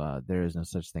baseball of there is no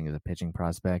such thing as a pitching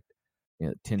prospect.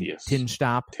 Yes. Tin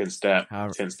stop, Tin stat.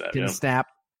 however, Tin stat, tin yeah. snap.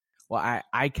 Well,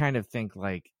 I kind of think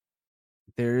like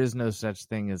there is no such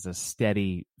thing as a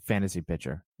steady fantasy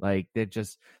pitcher. Like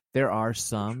there are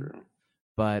some, True.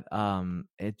 but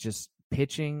it just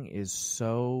pitching is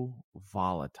so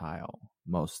volatile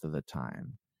most of the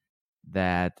time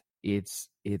that it's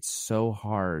so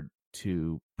hard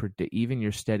to predict even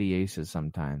your steady aces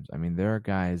sometimes. I mean, there are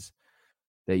guys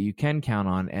that you can count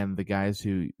on, and the guys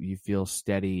who you feel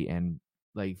steady and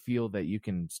like feel that you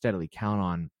can steadily count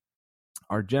on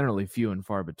are generally few and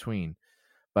far between.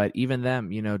 But even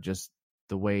them, just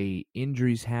the way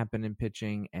injuries happen in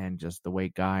pitching and just the way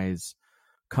guys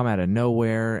come out of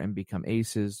nowhere and become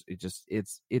aces,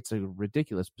 it's a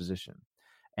ridiculous position.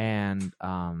 And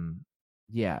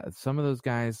yeah, some of those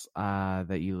guys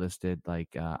that you listed,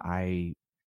 like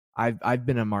I've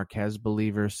been a Marquez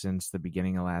believer since the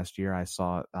beginning of last year. I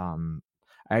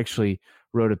actually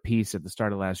wrote a piece at the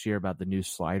start of last year about the new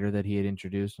slider that he had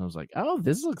introduced, and I was like, "Oh,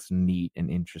 this looks neat and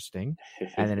interesting."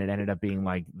 And then it ended up being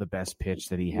like the best pitch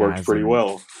that he Worked has, pretty and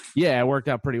well. yeah, it worked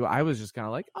out pretty well. I was just kind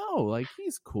of like, "Oh, like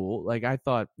he's cool." Like I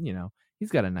thought,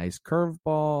 he's got a nice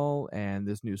curveball, and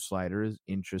this new slider is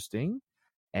interesting.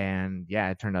 And yeah,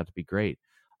 it turned out to be great.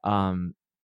 Um,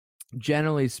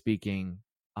 Generally speaking,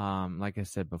 like I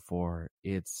said before,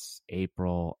 it's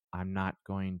April. I'm not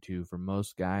going to, for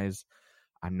most guys,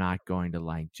 I'm not going to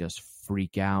like just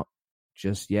freak out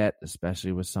just yet,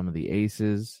 especially with some of the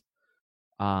aces.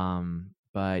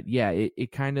 But yeah,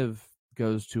 it kind of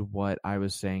goes to what I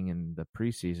was saying in the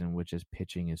preseason, which is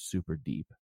pitching is super deep.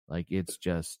 Like it's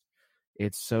just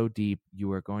It's so deep.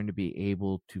 You are going to be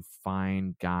able to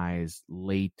find guys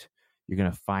late. You're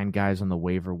going to find guys on the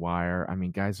waiver wire. I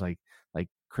mean, guys like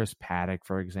Chris Paddock,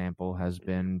 for example, has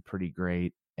been pretty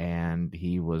great, and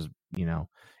he was,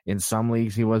 in some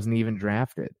leagues he wasn't even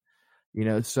drafted.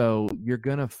 So you're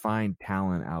going to find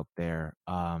talent out there.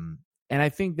 And I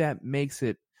think that makes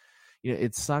it,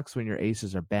 it sucks when your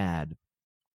aces are bad,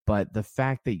 but the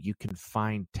fact that you can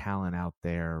find talent out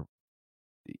there,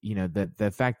 that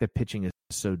the fact that pitching is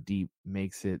so deep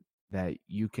makes it that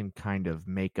you can kind of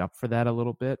make up for that a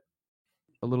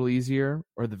little easier,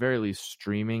 or at the very least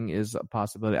streaming is a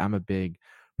possibility. I'm a big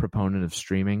proponent of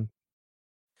streaming.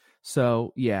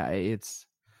 So yeah, it's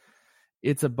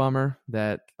a bummer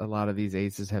that a lot of these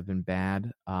aces have been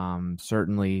bad.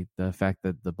 Certainly the fact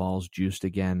that the ball's juiced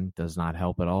again does not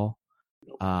help at all.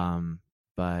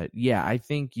 But yeah, I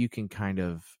think you can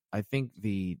I think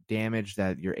the damage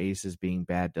that your aces being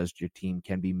bad does to your team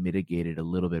can be mitigated a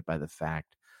little bit by the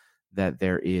fact that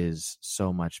there is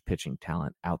so much pitching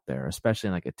talent out there, especially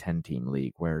in like a 10-team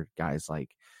league where guys like,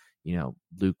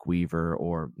 Luke Weaver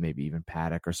or maybe even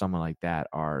Paddock or someone like that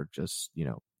are just,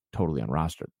 totally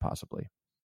unrostered possibly.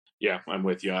 Yeah, I'm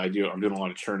with you. I'm doing a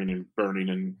lot of churning and burning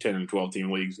in 10 and 12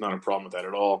 team leagues. Not a problem with that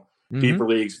at all. Mm-hmm. Deeper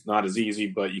leagues, not as easy,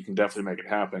 but you can definitely make it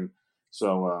happen.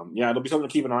 So, yeah, it'll be something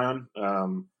to keep an eye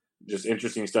on. Just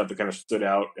interesting stuff that kind of stood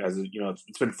out as,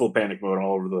 it's been full panic mode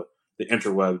all over the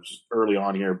interwebs early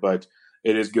on here, but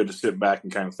it is good to sit back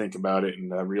and kind of think about it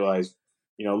and realize,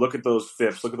 look at those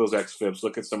FIPs, look at those XFIPs,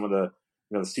 look at some of the,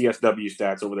 the CSW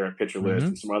stats over there at Pitcher List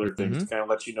and some other things to kind of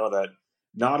let you know that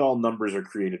not all numbers are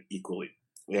created equally.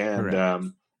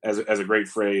 And as a great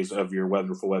phrase of your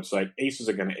wonderful website, aces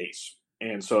are going to ace.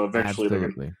 And so eventually,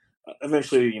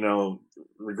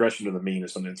 regression to the mean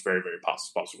is something that's very, very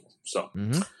possible. So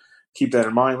keep that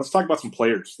in mind. Let's talk about some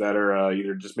players that are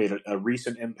either just made a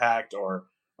recent impact or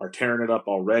are tearing it up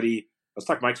already. Let's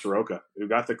talk Mike Soroka, who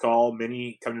got the call.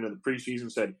 Many coming into the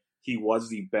preseason said he was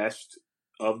the best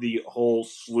of the whole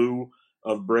slew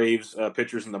of Braves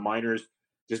pitchers in the minors.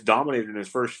 Just dominated in his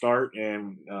first start,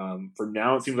 and for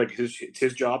now it seems like it's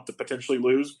his job to potentially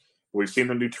lose. We've seen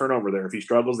them do turnover there. If he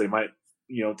struggles, they might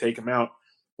take him out.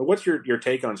 But what's your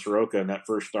take on Soroka in that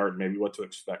first start, and maybe what to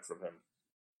expect from him?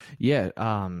 Yeah,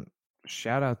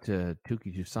 shout out to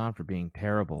Tuki Toussaint for being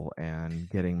terrible and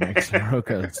getting Mike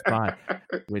Soroka a spot,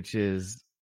 which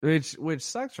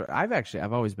sucks.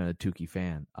 I've always been a Tuki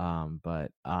fan,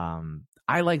 but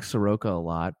I like Soroka a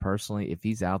lot personally. If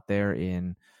he's out there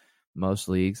in most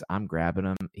leagues, I'm grabbing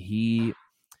him. He's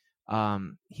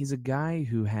a guy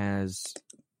who has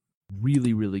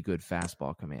really, really good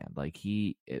fastball command.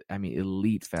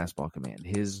 Elite fastball command.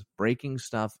 His breaking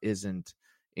stuff isn't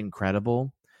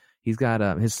incredible. He's got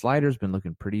his slider's been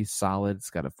looking pretty solid. It's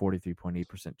got a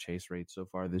 43.8% chase rate so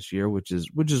far this year, which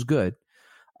is good.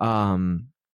 But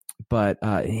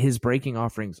his breaking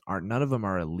offerings none of them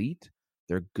are elite.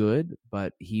 They're good,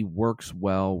 but he works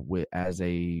well as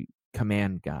a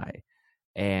command guy,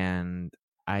 and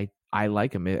I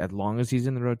like him as long as he's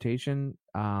in the rotation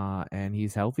and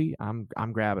he's healthy. I'm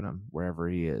grabbing him wherever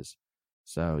he is.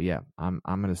 So yeah, I'm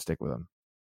gonna stick with him.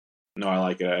 No, I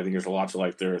like it. I think there's a lot to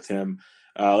like there with him.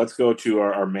 Let's go to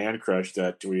our man crush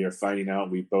that we are finding out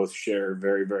we both share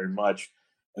very, very much,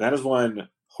 and that is one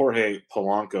Jorge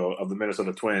Polanco of the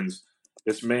Minnesota Twins.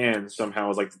 This man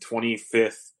somehow is like the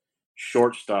 25th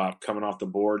shortstop coming off the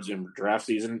boards in draft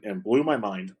season and blew my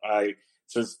mind.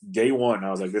 Since day one, I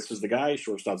was like, this is the guy,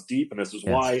 shortstop's deep, and this is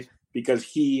why, because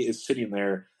he is sitting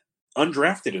there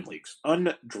undrafted in leagues.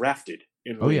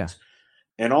 Yeah.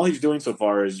 And all he's doing so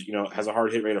far is, has a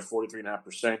hard hit rate of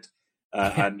 43.5%,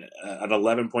 an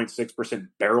 11.6%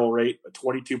 barrel rate, a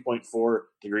 22.4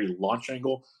 degree launch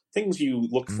angle, things you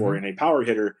look for in a power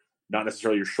hitter, not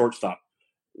necessarily your shortstop.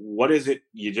 What is it?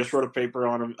 You just wrote a paper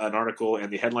on him, an article,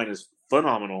 and the headline is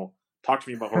phenomenal. Talk to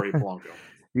me about Jorge Polanco.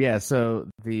 Yeah, so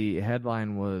the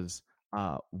headline was,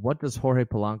 what does Jorge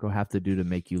Polanco have to do to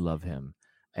make you love him?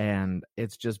 And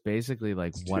it's just basically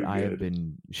like it's what I have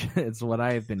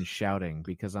been shouting,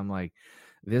 because I'm like,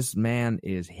 this man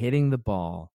is hitting the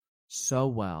ball so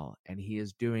well and he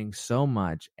is doing so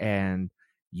much, and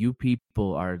you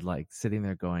people are like sitting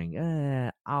there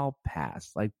going, I'll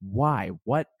pass. Like, why?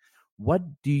 What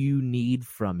do you need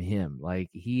from him? Like,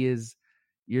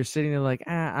 you're sitting there like,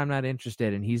 I'm not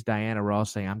interested. And he's Diana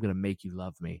Ross saying, I'm going to make you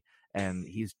love me. And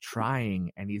he's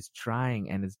trying and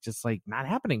it's just like not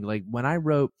happening. Like when I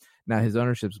wrote, now his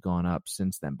ownership's gone up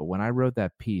since then, but when I wrote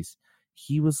that piece,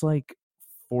 he was like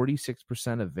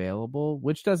 46% available,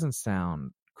 which doesn't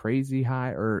sound crazy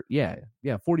high, or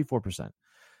 44%.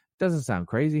 doesn't sound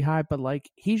crazy high, but like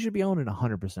he should be owned in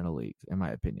 100% of leagues, in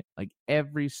my opinion. Like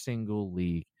every single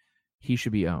league, he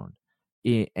should be owned.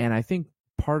 And I think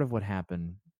part of what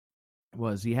happened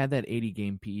was he had that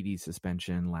 80-game PED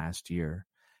suspension last year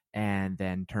and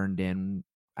then turned in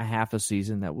a half a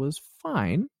season that was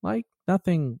fine, like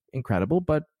nothing incredible,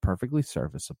 but perfectly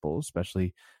serviceable,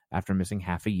 especially after missing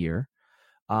half a year.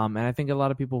 And I think a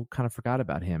lot of people kind of forgot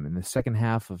about him. In the second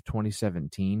half of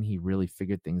 2017, he really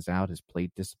figured things out. His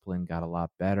plate discipline got a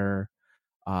lot better.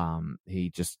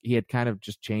 He had kind of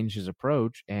just changed his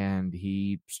approach, and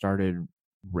he started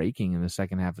raking in the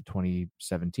second half of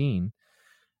 2017.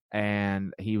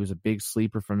 And he was a big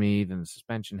sleeper for me. Then the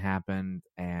suspension happened,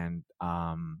 and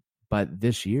but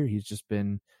this year he's just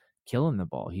been killing the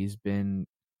ball. He's been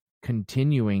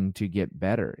continuing to get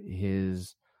better.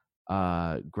 His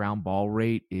ground ball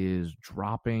rate is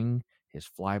dropping. His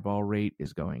fly ball rate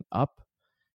is going up.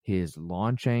 His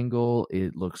launch angle,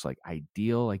 it looks like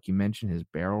ideal. Like you mentioned, his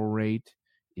barrel rate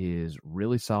is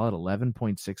really solid,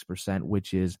 11.6%,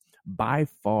 which is by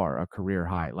far a career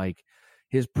high. Like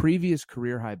his previous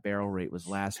career high barrel rate was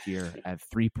last year at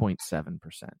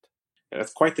 3.7%.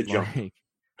 That's quite the jump.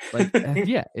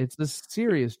 Yeah, it's a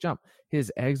serious jump.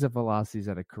 His exit velocity is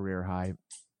at a career high.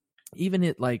 Even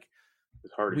it like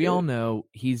we all know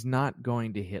he's not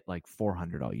going to hit like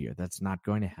 400 all year. That's not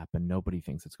going to happen. Nobody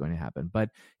thinks it's going to happen. But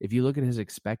if you look at his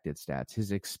expected stats,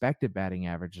 his expected batting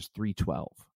average is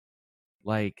 312.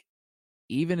 Like,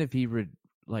 even if he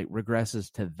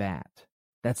regresses to that,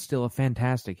 that's still a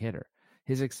fantastic hitter.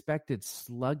 His expected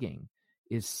slugging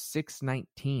is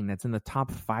 619. That's in the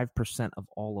top 5% of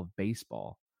all of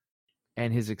baseball.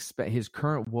 And his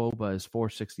current WOBA is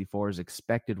 464. His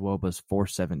expected WOBA is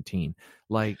 417.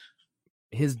 Like,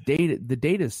 his data, the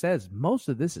data says most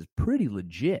of this is pretty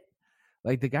legit.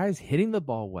 Like, the guy's hitting the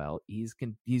ball well. He's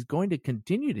going to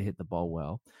continue to hit the ball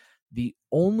well. The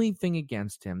only thing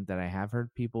against him that I have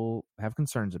heard people have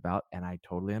concerns about, and I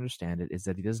totally understand it, is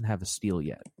that he doesn't have a steal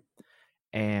yet.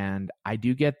 And I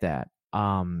do get that.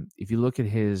 If you look at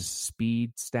his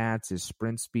speed stats, his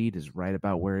sprint speed is right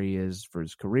about where he is for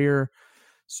his career.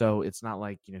 So it's not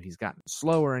like, he's gotten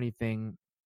slow or anything.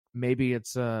 Maybe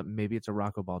it's a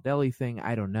Rocco Baldelli thing.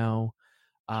 I don't know.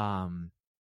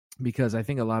 Because I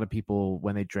think a lot of people,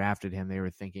 when they drafted him, they were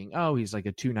thinking, oh, he's like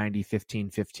a 290,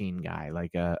 15-15 guy,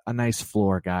 like a nice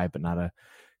floor guy, but not a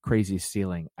crazy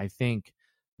ceiling. I think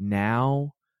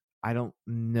now, I don't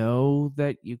know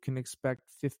that you can expect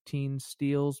 15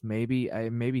 steals. Maybe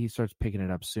he starts picking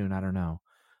it up soon. I don't know.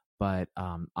 But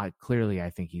I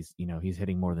think he's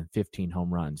hitting more than 15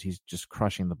 home runs. He's just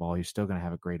crushing the ball. He's still going to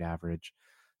have a great average.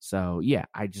 So yeah,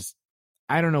 I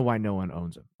don't know why no one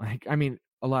owns him. Like, I mean,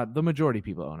 the majority of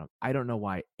people own him. I don't know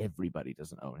why everybody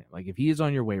doesn't own him. Like, if he is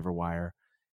on your waiver wire,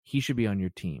 he should be on your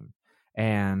team.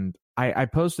 And I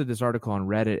posted this article on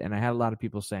Reddit, and I had a lot of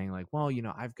people saying like, well,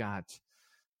 I've got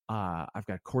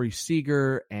Corey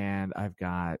Seager, and I've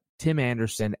got Tim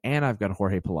Anderson, and I've got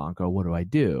Jorge Polanco. What do I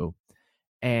do?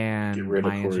 And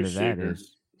my answer to that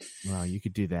is, well, you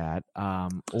could do that.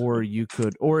 Or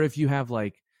if you have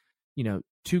like,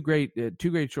 two great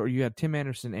short, you have Tim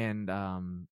Anderson and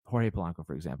Jorge Polanco,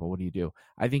 for example. What do you do?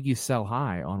 I think you sell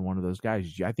high on one of those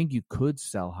guys. I think you could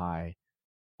sell high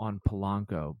on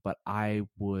Polanco, but I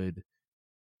would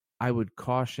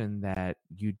caution that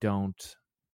you don't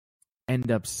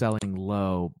end up selling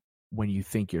low when you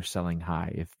think you're selling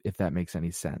high, if that makes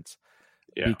any sense.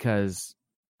 Yeah. Because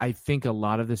I think a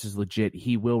lot of this is legit.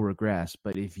 He will regress,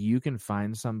 but if you can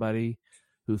find somebody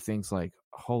who thinks like,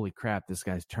 holy crap, this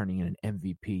guy's turning in an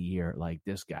MVP year, like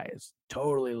this guy is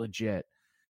totally legit.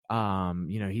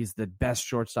 He's the best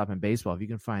shortstop in baseball. If you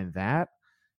can find that,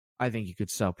 I think you could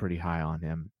sell pretty high on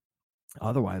him.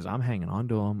 Otherwise, I'm hanging on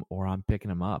to him or I'm picking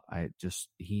him up.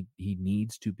 He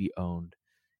needs to be owned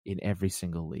in every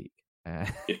single league.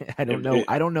 I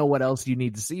don't know what else you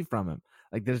need to see from him.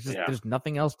 Like, there's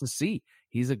nothing else to see.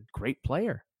 He's a great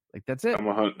player. Like, that's it. I'm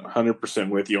 100%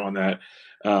 with you on that.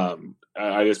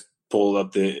 I just pulled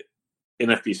up the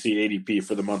NFBC ADP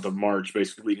for the month of March,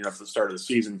 basically leading up to the start of the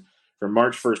season. From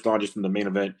March 1st on, just in the main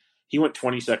event, he went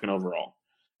 22nd overall.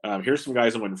 Here's some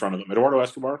guys that went in front of him. Eduardo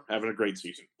Escobar, having a great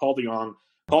season. Paul DeJong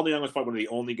was probably one of the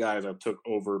only guys I took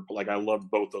over. Like, I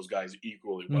loved both those guys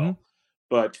equally well. Mm-hmm.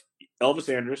 But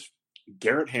Elvis Andrus,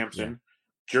 Garrett Hampson,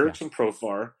 Jurickson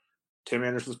Profar, Tim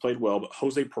Anderson's played well, but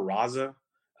Jose Peraza,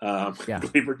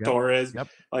 Gleyber Torres,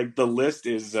 like the list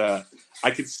is. I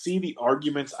could see the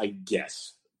arguments, I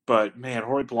guess, but man,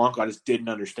 Jorge Polanco, I just didn't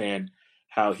understand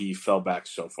how he fell back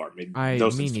so far. Me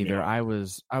neither. I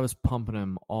was pumping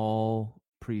him all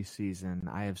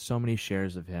preseason. I have so many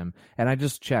shares of him, and I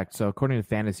just checked. So according to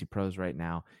Fantasy Pros right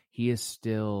now, he is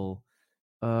still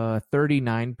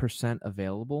 39%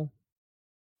 available,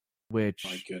 which,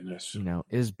 My goodness.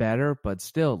 is better, but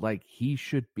still, like, he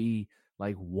should be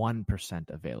like 1%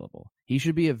 available. He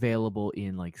should be available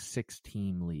in like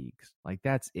 6-team leagues. Like,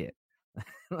 that's it.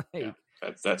 Yeah,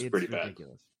 that's it's pretty bad.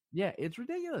 ridiculous. Yeah, it's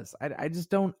ridiculous. I just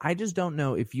don't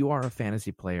know, if you are a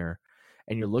fantasy player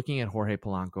and you're looking at Jorge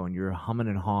Polanco and you're humming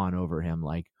and hawing over him,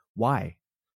 like, why?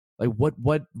 Like,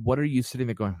 what are you sitting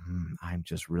there going, I'm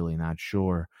just really not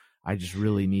sure. I just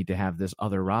really need to have this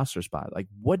other roster spot. Like,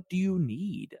 what do you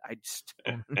need? I just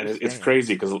don't And understand. it's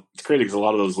crazy because a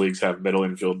lot of those leagues have middle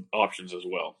infield options as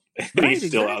well. And Right, he's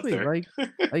still exactly. out there.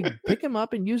 Like pick him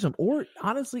up and use him. Or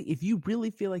honestly, if you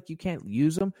really feel like you can't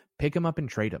use him, pick him up and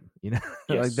trade him.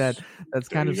 Like that. That's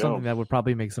There kind you of go. something that would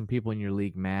probably make some people in your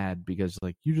league mad, because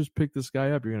like, you just pick this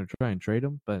guy up, you're going to try and trade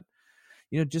him, but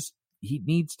just he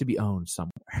needs to be owned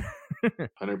somewhere.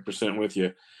 100% with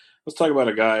you. Let's talk about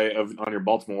a guy on your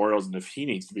Baltimore Orioles, and if he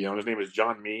needs to be on. His name is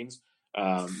John Means.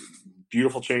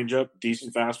 Beautiful changeup,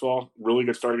 decent fastball, really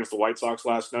good start against the White Sox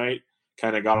last night.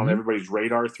 Kind of got on everybody's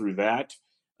radar through that.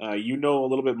 You know a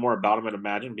little bit more about him, I'd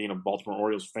imagine, being a Baltimore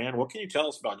Orioles fan. What can you tell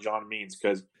us about John Means?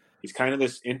 Because he's kind of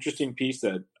this interesting piece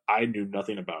that I knew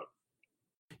nothing about.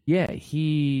 Yeah,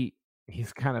 he's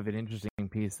kind of an interesting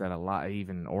piece that a lot,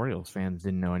 even Orioles fans,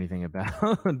 didn't know anything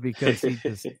about because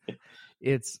it's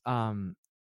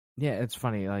it's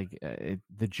funny. Like,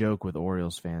 the joke with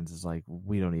Orioles fans is like,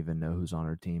 we don't even know who's on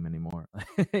our team anymore.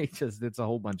 It's a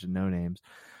whole bunch of no names.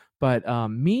 But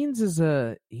Means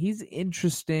he's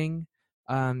interesting.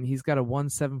 He's got a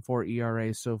 1.74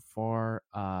 ERA so far.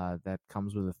 That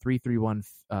comes with a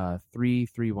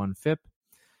 3.31 FIP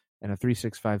and a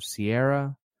 3.65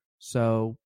 Sierra.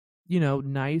 So,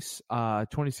 nice.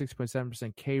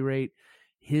 26.7% K rate.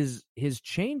 His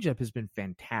changeup has been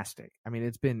fantastic. I mean,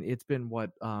 it's been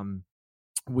what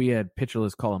we had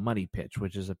pitcherless call a money pitch,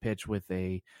 which is a pitch with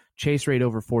a chase rate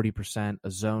over 40%,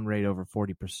 a zone rate over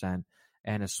 40%,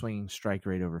 and a swinging strike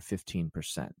rate over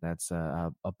 15%. That's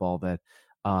a ball that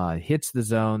hits the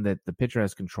zone that the pitcher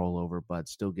has control over, but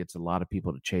still gets a lot of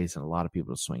people to chase and a lot of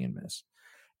people to swing and miss.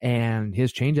 And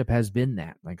his changeup has been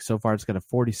that. Like, so far, it's got a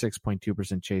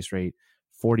 46.2% chase rate,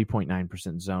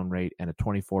 40.9% zone rate, and a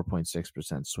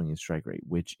 24.6% swinging strike rate,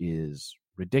 which is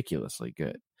ridiculously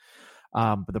good.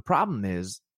 But the problem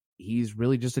is he's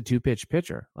really just a two-pitch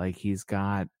pitcher. Like, he's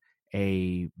got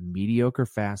a mediocre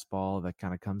fastball that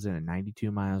kind of comes in at 92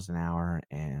 miles an hour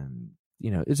and,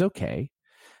 is okay.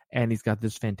 And he's got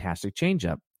this fantastic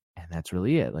changeup, and that's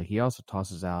really it. Like, he also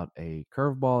tosses out a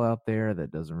curveball out there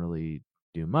that doesn't really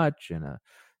do much, and a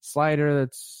slider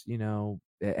that's,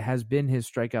 it has been his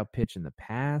strikeout pitch in the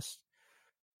past,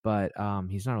 but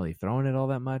he's not really throwing it all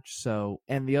that much. So,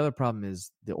 and the other problem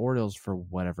is the Orioles, for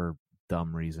whatever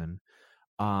dumb reason,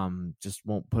 just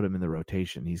won't put him in the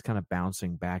rotation. He's kind of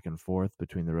bouncing back and forth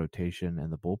between the rotation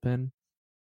and the bullpen.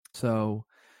 So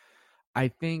I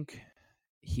think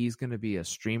he's going to be a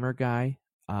streamer guy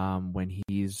when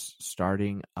he's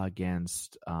starting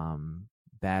against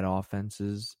bad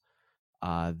offenses.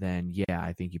 Then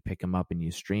I think you pick him up and you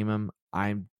stream him.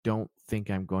 I don't think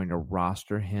I'm going to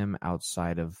roster him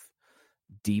outside of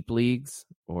deep leagues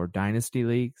or dynasty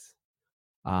leagues.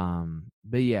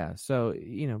 But so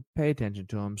pay attention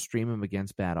to him, stream him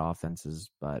against bad offenses.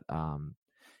 But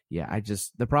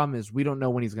the problem is we don't know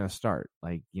when he's going to start.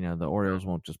 Like, the Orioles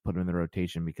won't just put him in the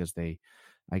rotation because they,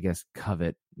 I guess,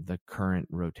 covet the current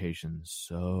rotation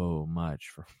so much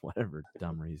for whatever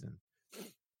dumb reason.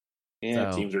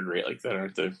 Yeah, teams are great like that,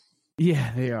 aren't they?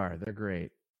 Yeah, they are. They're great.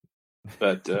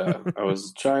 But I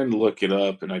was trying to look it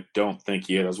up, and I don't think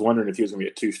he had. I was wondering if he was going to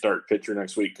be a two-start pitcher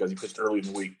next week because he pitched early in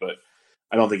the week, but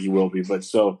I don't think he will be. But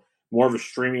so more of a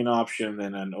streaming option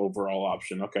than an overall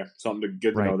option. Okay, something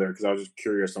good to know there because I was just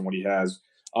curious on what he has.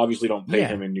 Obviously, don't pay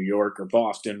him in New York or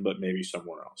Boston, but maybe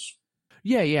somewhere else.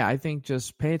 Yeah. I think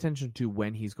just pay attention to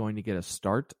when he's going to get a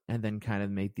start and then kind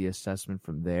of make the assessment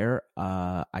from there.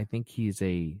 I think he's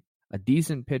a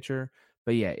decent pitcher,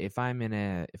 but if I'm in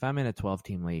a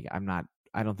 12-team league,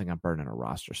 I don't think I'm burning a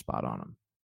roster spot on him.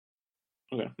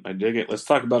 Okay, I dig it. Let's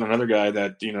talk about another guy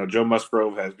that, Joe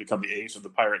Musgrove has become the ace of the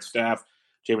Pirates staff.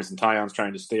 Jamison Tyon's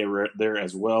trying to stay there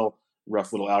as well.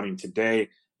 Rough little outing today.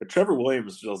 But Trevor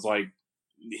Williams feels like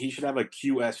he should have a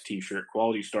QS t-shirt,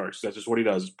 quality starts. That's just what he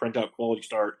does, print out quality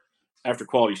start after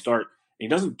quality start. And he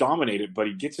doesn't dominate it, but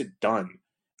he gets it done.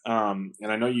 And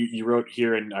I know you wrote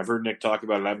here, and I've heard Nick talk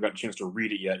about it. I haven't got a chance to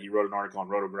read it yet. He wrote an article on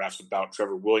Rotographs about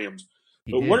Trevor Williams.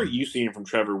 But what are you seeing from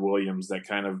Trevor Williams that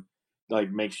kind of like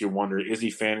makes you wonder, is he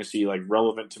fantasy like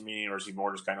relevant to me, or is he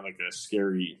more just kind of like a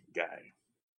scary guy?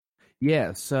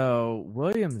 Yeah, so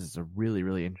Williams is a really,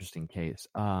 really interesting case.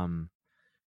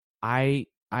 I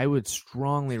would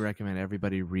strongly recommend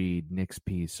everybody read Nick's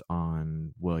piece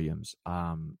on Williams,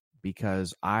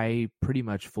 because I pretty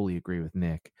much fully agree with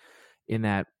Nick in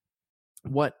that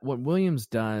what Williams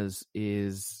does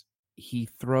is he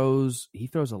throws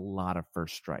a lot of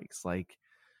first strikes. Like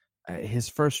his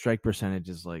first strike percentage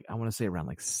is like, I want to say around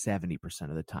like 70%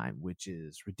 of the time, which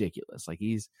is ridiculous. Like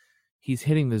he's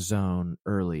hitting the zone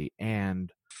early,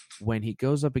 and when he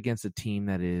goes up against a team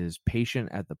that is patient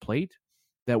at the plate,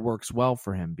 that works well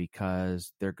for him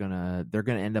because they're gonna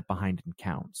end up behind in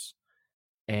counts.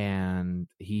 And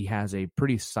he has a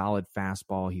pretty solid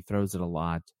fastball. He throws it a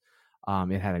lot.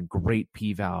 It had a great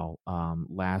p-val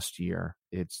last year.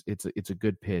 It's a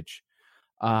good pitch.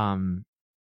 But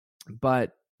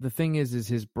the thing is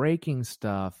his breaking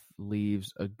stuff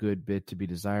leaves a good bit to be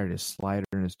desired. His slider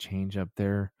and his changeup,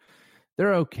 they're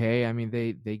okay. I mean,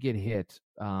 they get hit.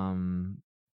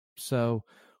 So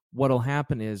what'll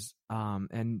happen is,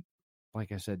 and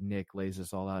like I said, Nick lays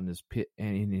this all out in his pit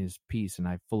and in his piece, and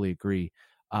I fully agree.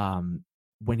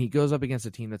 When he goes up against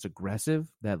a team that's aggressive,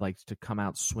 that likes to come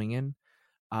out swinging,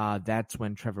 that's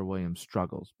when Trevor Williams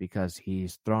struggles because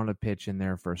he's thrown a pitch in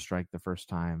there for a strike the first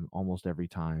time, almost every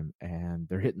time, and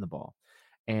they're hitting the ball.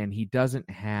 And he doesn't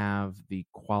have the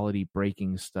quality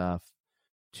breaking stuff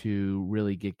to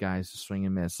really get guys to swing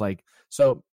and miss. Like,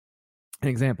 so an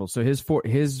example. So his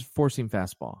four-seam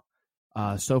fastball,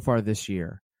 so far this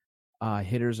year,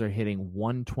 hitters are hitting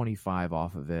 125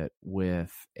 off of it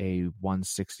with a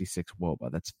 166 WOBA.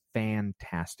 That's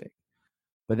fantastic.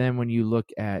 But then when you look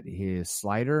at his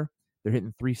slider, they're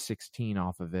hitting 316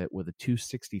 off of it with a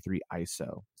 263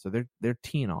 ISO. So they're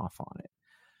teeing off on it.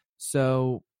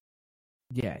 So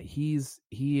yeah, he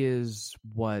is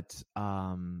what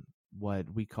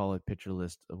we call at Pitcher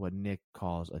List, what Nick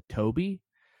calls a Toby,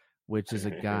 which is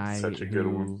a guy Such a good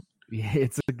one. Yeah,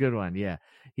 it's a good one. Yeah,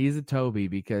 he's a Toby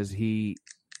because he's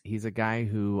a guy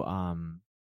who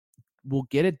will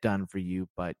get it done for you,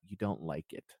 but you don't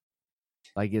like it.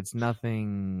 Like it's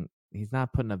nothing. He's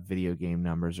not putting up video game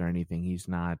numbers or anything. He's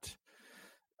not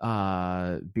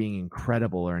being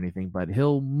incredible or anything, but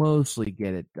he'll mostly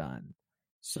get it done.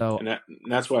 So And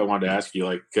that's why I wanted to ask you,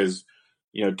 like, because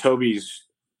Toby's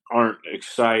aren't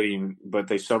exciting, but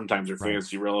they sometimes are Right.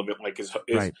 fantasy relevant. Like,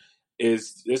 Right.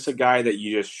 is this a guy that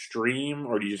you just stream,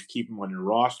 or do you just keep him on your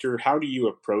roster? How do you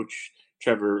approach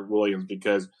Trevor Williams?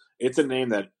 Because it's a name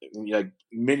that like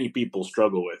many people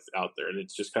struggle with out there, and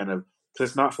it's just kind of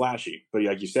because it's not flashy, but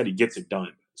like you said, he gets it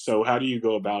done. So how do you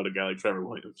go about a guy like Trevor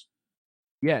Williams?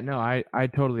 yeah, no, I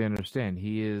totally understand.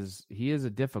 He is a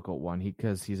difficult one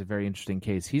because he's a very interesting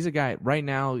case. He's a guy right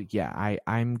now. Yeah,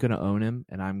 I'm gonna own him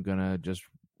and I'm gonna just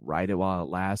ride it while it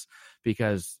lasts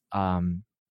because and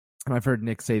I've heard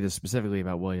Nick say this specifically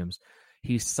about Williams.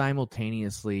 He's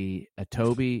simultaneously a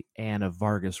Toby and a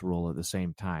Vargas rule at the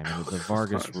same time. And the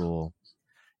Vargas rule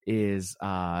is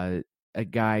a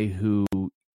guy who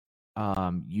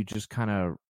you just kind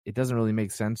of, it doesn't really make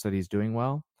sense that he's doing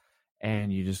well,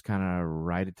 and you just kind of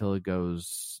ride it till it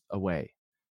goes away.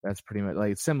 That's pretty much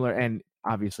like similar, and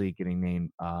obviously getting named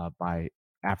by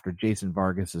after Jason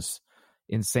Vargas's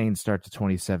insane start to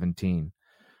 2017.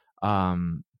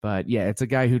 But yeah, it's a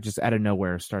guy who just out of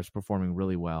nowhere starts performing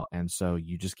really well, and so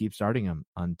you just keep starting him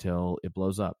until it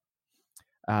blows up.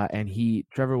 And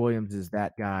Trevor Williams is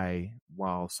that guy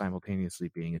while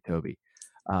simultaneously being a Toby,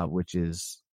 which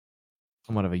is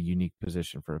somewhat of a unique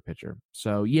position for a pitcher.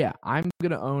 So yeah, I'm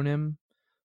gonna own him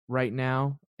right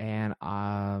now, and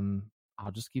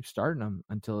I'll just keep starting him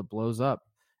until it blows up,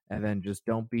 and then just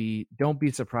don't be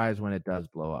surprised when it does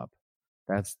blow up.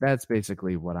 That's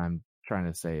basically what I'm trying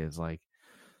to say is like,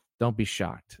 don't be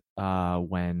shocked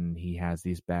when he has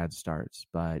these bad starts.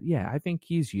 But yeah, I think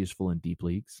he's useful in deep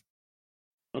leagues.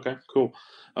 Okay, cool.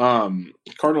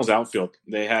 Cardinals outfield.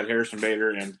 They had Harrison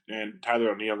Bader and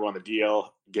Tyler O'Neill go on the DL,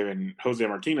 giving Jose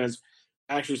Martinez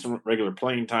actually some regular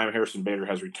playing time. Harrison Bader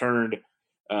has returned.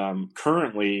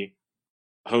 Currently,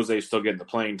 Jose is still getting the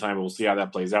playing time, but we'll see how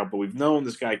that plays out. But we've known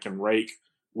this guy can rake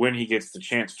when he gets the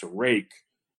chance to rake.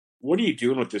 What are you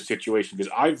doing with this situation?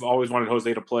 Because I've always wanted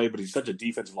Jose to play, but he's such a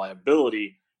defensive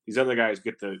liability. These other guys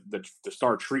get the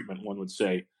star treatment, one would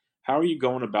say. How are you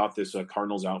going about this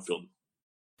Cardinals outfield?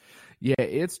 Yeah,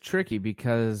 it's tricky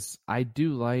because I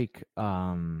do like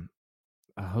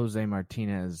Jose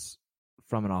Martinez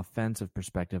from an offensive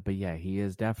perspective, but yeah, he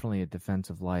is definitely a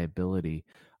defensive liability.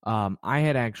 I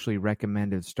had actually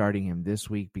recommended starting him this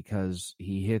week because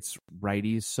he hits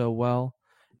righties so well,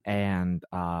 and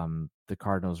the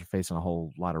Cardinals are facing a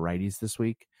whole lot of righties this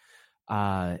week.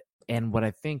 And what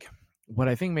I think what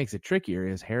I think makes it trickier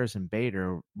is Harrison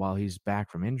Bader, while he's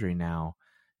back from injury now,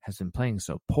 has been playing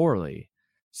so poorly.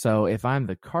 So if I'm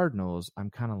the Cardinals, I'm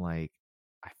kind of like,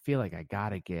 I feel like I got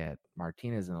to get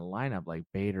Martinez in the lineup. Like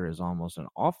Bader is almost an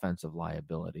offensive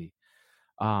liability.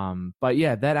 But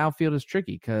yeah, that outfield is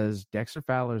tricky because Dexter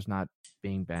Fowler's not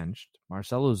being benched.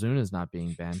 Marcell Ozuna is not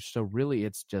being benched. So really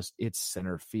it's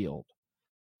center field.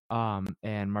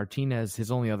 And Martinez,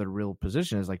 his only other real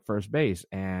position is like first base,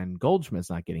 and Goldschmidt's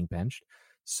not getting benched.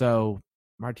 So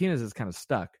Martinez is kind of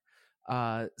stuck.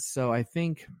 So I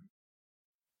think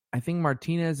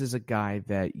Martinez is a guy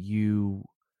that you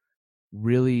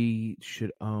really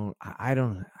should own. I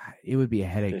don't. It would be a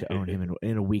headache to own him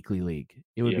in a weekly league.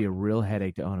 It would be a real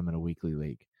headache to own him in a weekly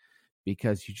league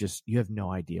because you have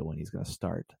no idea when he's going to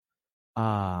start.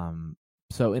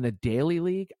 So in a daily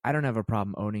league, I don't have a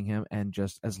problem owning him, and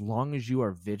just as long as you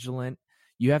are vigilant,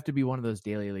 you have to be one of those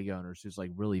daily league owners who's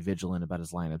like really vigilant about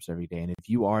his lineups every day. And if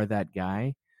you are that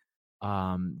guy,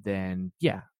 then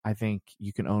yeah, I think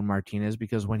you can own Martinez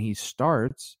because when he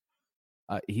starts,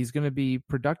 he's going to be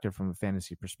productive from a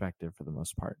fantasy perspective for the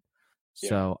most part. Yeah.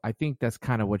 So I think that's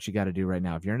kind of what you got to do right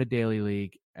now. If you're in a daily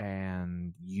league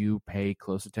and you pay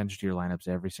close attention to your lineups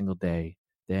every single day,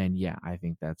 then yeah, I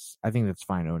think that's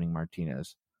fine owning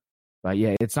Martinez. But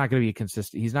yeah, it's not going to be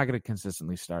consistent. He's not going to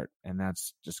consistently start, and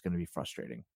that's just going to be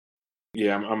frustrating.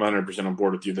 Yeah, I'm 100% on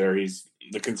board with you there. He's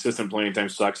the consistent playing time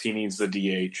sucks. He needs the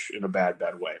DH in a bad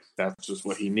way. That's just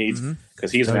what he needs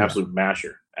because he's an absolute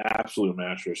masher.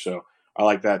 So I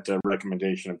like that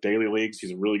recommendation of daily leagues.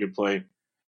 He's a really good play.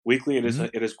 Weekly, it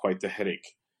is quite the headache.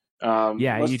 I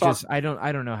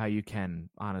don't know how you can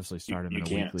honestly start him in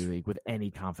a weekly league with any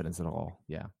confidence at all.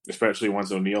 Yeah, especially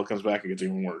once O'Neill comes back, it gets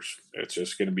even worse. It's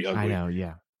just going to be ugly. I know.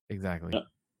 Yeah, exactly.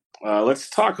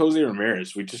 Let's talk Jose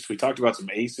Ramirez. We talked about some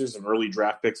aces, some early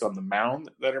draft picks on the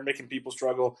mound that are making people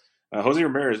struggle. Jose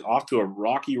Ramirez off to a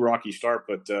rocky start,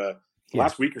 but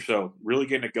last week or so, really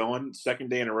getting it going. Second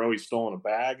day in a row, he's stolen a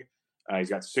bag. He's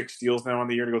got 6 steals now on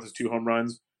the year to go with his 2 home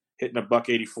runs, hitting a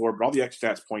 .184. But all the X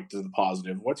stats point to the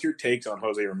positive. What's your takes on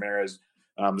Jose Ramirez?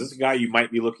 Is this a guy you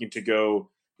might be looking to go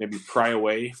maybe pry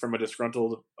away from a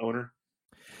disgruntled owner?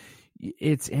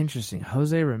 It's interesting.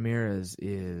 Jose Ramirez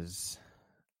is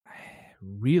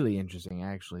really interesting,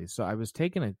 actually. So I was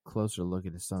taking a closer look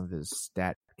at some of his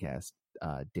StatCast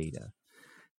data,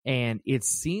 and it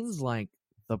seems like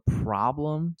the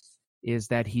problem is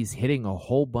that he's hitting a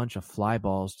whole bunch of fly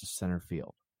balls to center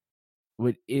field.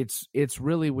 It's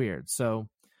really weird. So,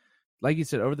 like you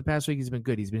said, over the past week, he's been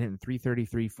good. He's been hitting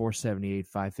 333, 478,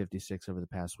 556 over the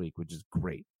past week, which is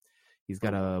great. He's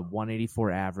got a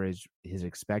 184 average. His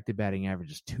expected batting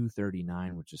average is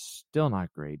 239, which is still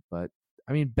not great, but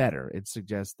I mean, better. It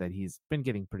suggests that he's been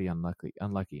getting pretty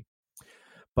unlucky.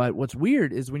 But what's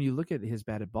weird is when you look at his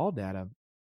batted ball data,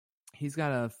 he's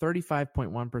got a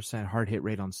 35.1% hard hit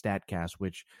rate on StatCast,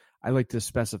 which I like to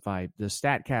specify. The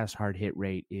StatCast hard hit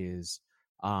rate is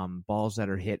balls that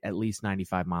are hit at least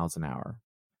 95 miles an hour.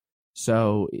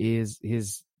 So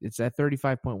it's at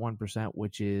 35.1%,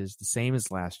 which is the same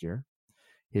as last year.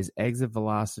 His exit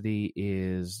velocity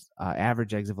is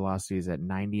average exit velocity is at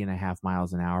 90.5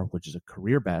 miles an hour, which is a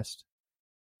career best.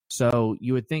 So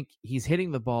you would think he's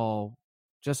hitting the ball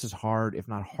just as hard, if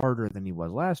not harder, than he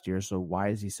was last year. So why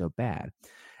is he so bad?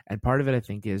 And part of it, I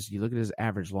think, is you look at his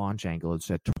average launch angle.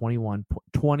 It's at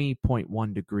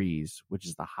 20.1 degrees, which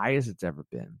is the highest it's ever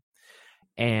been.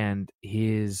 And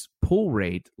his pull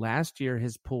rate, last year,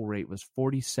 his pull rate was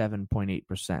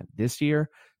 47.8%. This year,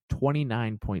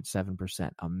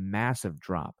 29.7%, a massive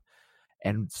drop.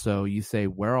 And so you say,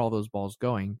 where are all those balls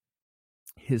going?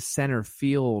 His center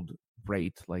field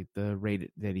rate, like the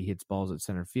rate that he hits balls at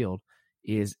center field,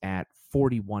 is at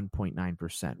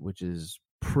 41.9%, which is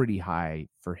pretty high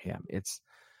for him. It's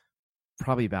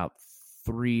probably about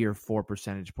 3 or 4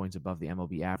 percentage points above the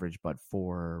MLB average, but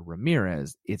for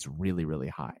Ramirez, it's really, really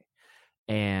high.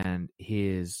 And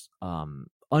his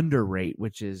under rate,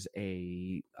 which is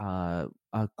a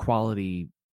quality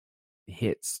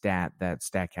hit stat that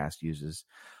StatCast uses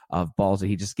of balls that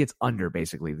he just gets under.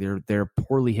 Basically, they're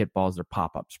poorly hit balls. They're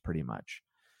pop-ups, pretty much,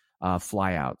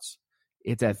 flyouts.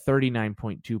 It's at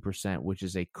 39.2%, which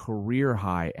is a career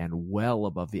high and well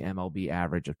above the MLB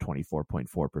average of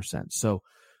 24.4%. So,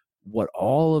 what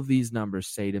all of these numbers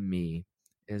say to me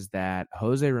is that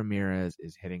Jose Ramirez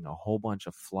is hitting a whole bunch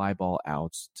of fly ball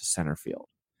outs to center field.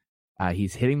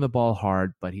 He's hitting the ball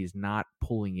hard, but he's not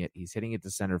pulling it. He's hitting it to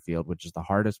center field, which is the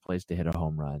hardest place to hit a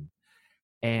home run.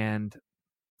 And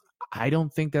I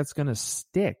don't think that's going to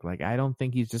stick. Like, I don't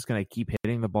think he's just going to keep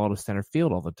hitting the ball to center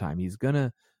field all the time. He's going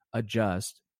to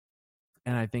adjust.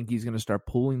 And I think he's going to start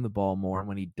pulling the ball more. And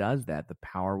when he does that, the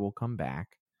power will come back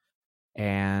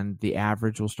and the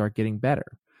average will start getting better.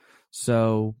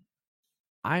 So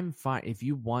I'm fine. If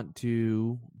you want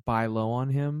to buy low on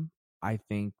him, I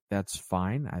think that's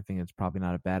fine. I think it's probably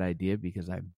not a bad idea because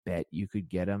I bet you could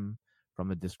get him from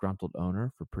a disgruntled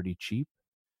owner for pretty cheap.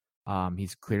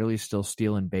 He's clearly still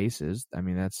stealing bases. I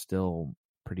mean, that's still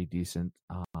pretty decent.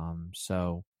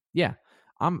 So yeah,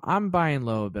 I'm buying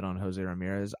low a bit on Jose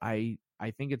Ramirez. I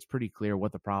think it's pretty clear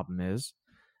what the problem is,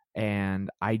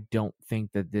 and I don't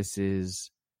think that this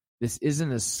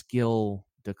isn't a skill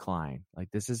decline. Like,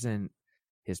 this isn't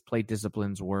his plate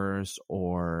discipline's worse,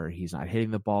 or he's not hitting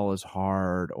the ball as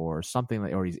hard, or something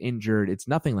like, or he's injured. It's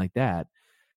nothing like that.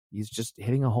 He's just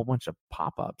hitting a whole bunch of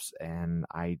pop-ups, and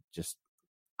I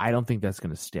don't think that's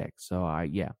going to stick. So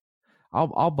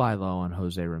I'll buy low on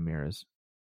Jose Ramirez.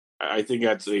 I think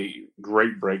that's a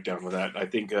great breakdown with that. I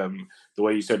think the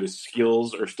way you said his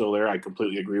skills are still there, I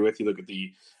completely agree with you. Look at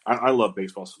I love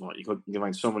baseball so much. You can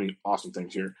find so many awesome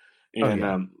things here.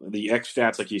 And the X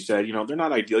stats, like you said, they're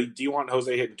not ideal. Do you want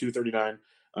Jose hitting 239?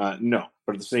 No.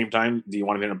 But at the same time, do you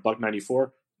want him hitting a buck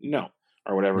 94? No.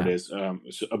 Or whatever it is,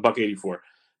 a buck 84.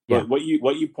 But what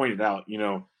you pointed out,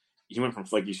 he went from,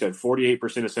 like you said,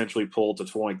 48% essentially pulled to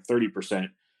 30%.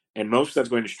 And most of that's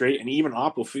going to straight and even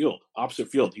opposite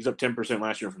field. He's up 10%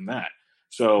 last year from that.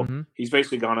 So he's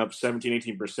basically gone up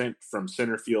 17, 18% from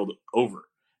center field over.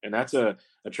 And that's a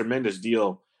tremendous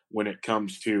deal when it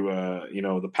comes to,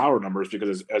 the power numbers,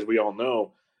 because as we all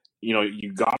know,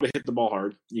 you got to hit the ball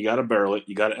hard. You got to barrel it.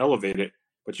 You got to elevate it.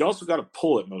 But you also got to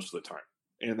pull it most of the time.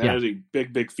 And that is a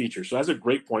big, big feature. So that's a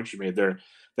great point you made there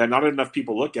that not enough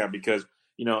people look at, because,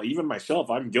 even myself,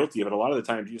 I'm guilty of it. A lot of the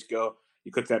times you just go,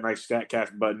 you click that nice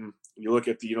StatCast button, you look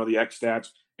at the X stats,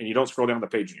 and you don't scroll down the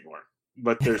page anymore.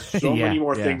 But there's so many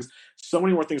more things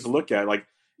to look at. Like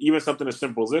even something as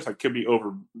simple as this, I could be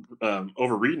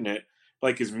overreading it.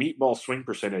 Like his meatball swing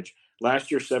percentage last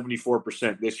year,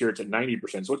 74%. This year it's at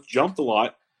 90%. So it's jumped a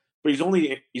lot. But he's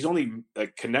only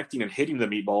connecting and hitting the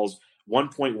meatballs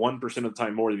 1.1% of the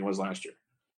time more than he was last year.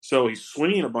 So he's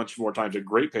swinging a bunch more times at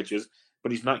great pitches,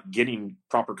 but he's not getting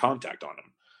proper contact on them.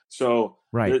 So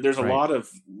there's a lot of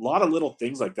little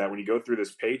things like that when you go through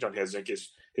this page on his. Like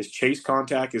his chase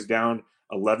contact is down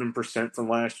 11% from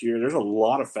last year. There's a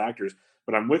lot of factors,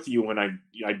 but I'm with you when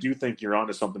I do think you're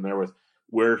onto something there with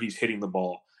where he's hitting the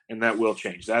ball, and that will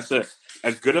change. That's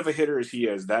as good of a hitter as he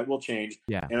is. That will change.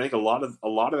 Yeah, and I think a lot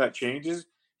of that changes.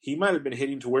 He might have been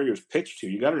hitting to where he was pitched to.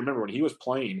 You got to remember when he was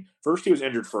playing. First, he was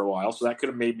injured for a while, so that could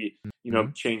have maybe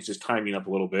changed his timing up a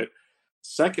little bit.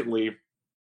 Secondly,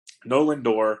 no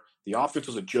Lindor. The offense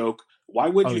was a joke. Why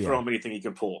would you throw him anything he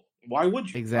can pull? Why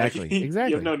would you? Exactly. You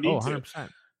have no need 100%.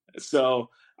 to. So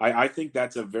I think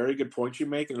that's a very good point you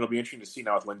make, and it'll be interesting to see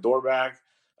now with Lindor back.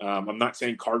 I'm not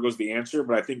saying Cargo's the answer,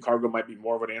 but I think Cargo might be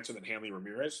more of an answer than Hanley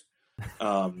Ramirez.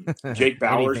 Jake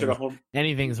Bowers at a home.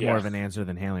 Anything's more of an answer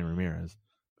than Hanley Ramirez.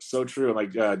 So true.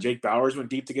 Like Jake Bowers went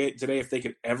deep today. If they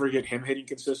could ever get him hitting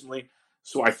consistently.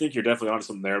 So I think you're definitely onto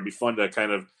something there. It'd be fun to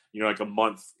kind of, like a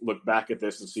month, look back at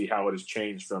this and see how it has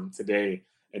changed from today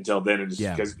until then. And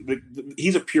because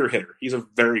he's a pure hitter. He's a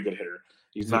very good hitter.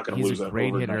 He's not going to lose a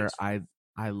great hitter.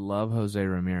 I love Jose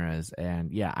Ramirez.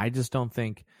 And I just don't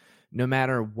think, no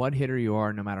matter what hitter you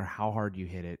are, no matter how hard you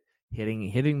hit it,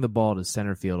 hitting the ball to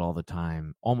center field all the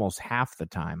time, almost half the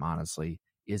time, honestly,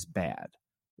 is bad.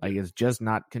 Like, it's just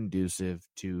not conducive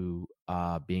to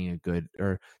being a good,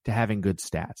 or to having good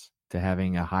stats, to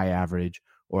having a high average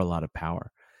or a lot of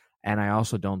power. And I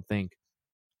also don't think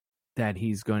that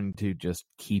he's going to just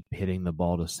keep hitting the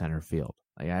ball to center field.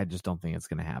 Like, I just don't think it's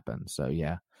going to happen. So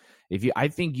I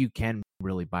think you can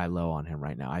really buy low on him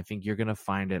right now. I think you're going to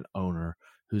find an owner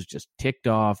who's just ticked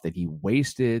off that he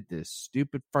wasted this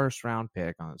stupid first round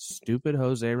pick on stupid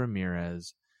Jose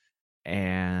Ramirez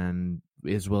and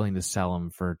is willing to sell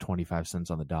him for 25 cents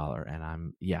on the dollar. And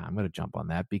I'm going to jump on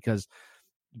that, because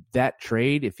that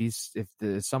trade,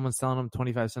 if someone's selling him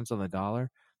 25 cents on the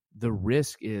dollar, the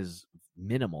risk is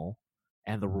minimal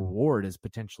and the reward is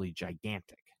potentially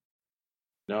gigantic.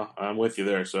 No, I'm with you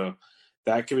there. So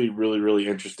that could be really, really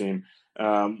interesting.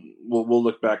 We'll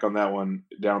look back on that one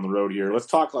down the road here. Let's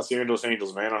talk Los Angeles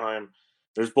Angels of Anaheim.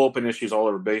 There's bullpen issues all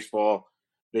over baseball.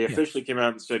 They officially came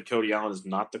out and said Cody Allen is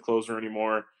not the closer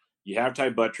anymore. You have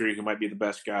Ty Buttrey, who might be the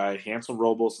best guy. Hansel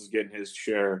Robles is getting his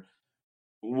share.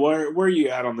 Where are you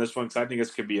at on this one? Because I think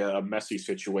this could be a messy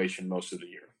situation most of the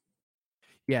year.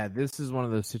 Yeah, this is one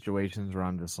of those situations where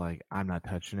I'm just like, I'm not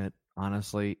touching it,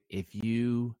 honestly. If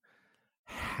you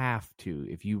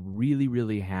really,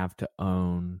 really have to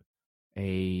own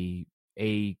a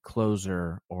a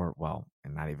closer, or well,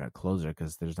 and not even a closer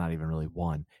because there's not even really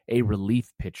one, a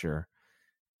relief pitcher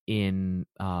in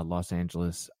Los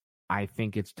Angeles, I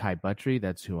think it's Ty Buttrey.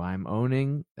 That's who I'm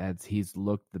owning. He's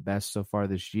looked the best so far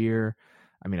this year.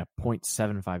 I mean, a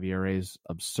 .75 ERA is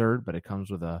absurd, but it comes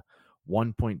with a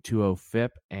 1.20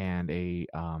 FIP and a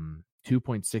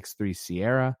 2.63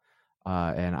 Sierra.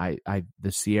 And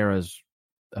the Sierra is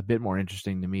a bit more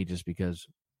interesting to me just because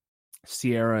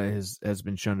Sierra has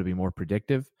been shown to be more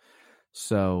predictive.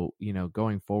 So,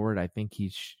 going forward, I think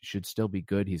he should still be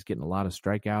good. He's getting a lot of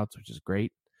strikeouts, which is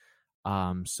great.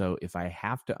 So if I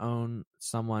have to own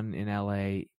someone in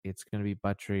LA, it's going to be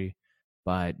Buttrey.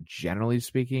 But generally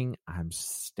speaking, I'm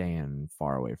staying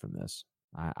far away from this.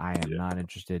 I am not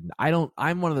interested.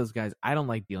 I'm one of those guys. I don't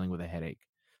like dealing with a headache,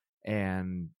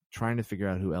 and trying to figure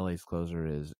out who LA's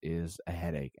closer is a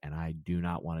headache, and I do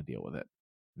not want to deal with it.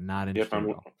 Not interested at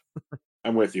all.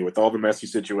 I'm with you with all the messy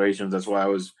situations. That's why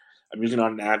I'm usually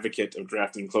not an advocate of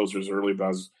drafting closers early, but I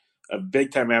was a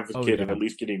big time advocate of at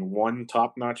least getting one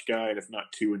top notch guy, and if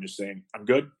not two, and just saying, I'm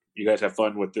good. You guys have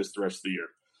fun with this the rest of the year.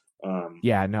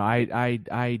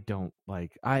 I don't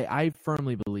like. I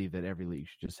firmly believe that every league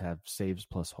should just have saves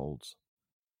plus holds.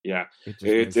 Yeah,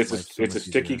 it's a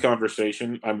sticky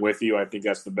conversation. I'm with you. I think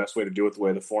that's the best way to do it. The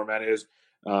way the format is.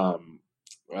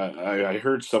 I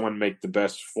heard someone make the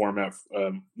best format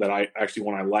that I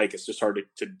like. It's just hard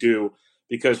to do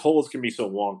because holds can be so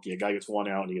wonky. A guy gets one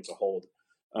out and he gets a hold.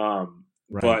 Right.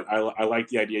 But I like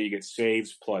the idea you get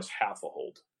saves plus half a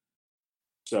hold.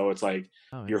 So it's like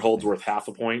your hold's worth half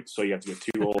a point, so you have to get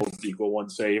two holds to equal one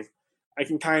save. I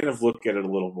can kind of look at it a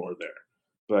little more there.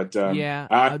 But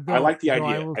I like the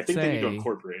idea. I think they need to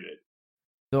incorporate it.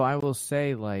 Though I will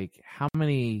say, like, how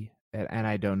many, and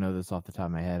I don't know this off the top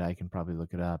of my head, I can probably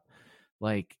look it up.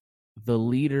 Like, the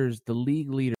league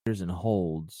leaders in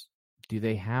holds, do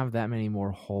they have that many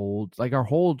more holds? Like, are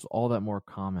holds all that more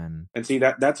common? And see,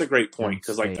 that's a great point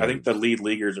because, like, I think the lead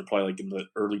leaguers are probably like in the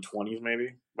early 20s,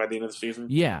 maybe by the end of the season.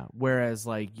 Yeah, whereas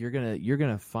like you're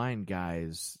gonna find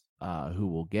guys who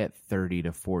will get 30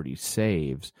 to 40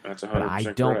 saves. That's 100% but I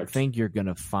don't correct. think you're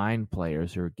gonna find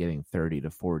players who are getting 30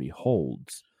 to 40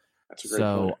 holds. That's a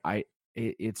great point.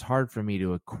 It's hard for me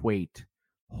to equate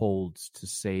holds to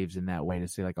saves in that way, to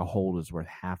say like a hold is worth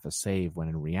half a save, when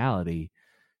in reality,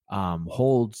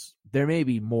 holds, there may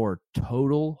be more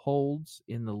total holds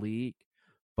in the league,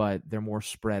 but they're more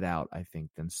spread out, I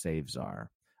think, than saves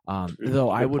are. Though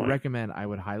I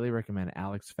would highly recommend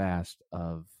Alex Fast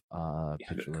of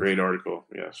great article.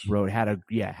 Yes, had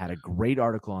a great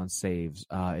article on saves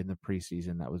in the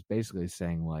preseason that was basically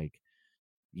saying, like,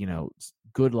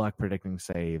 good luck predicting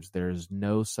saves. There's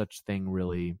no such thing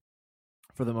really,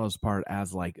 for the most part,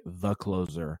 as like the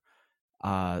closer.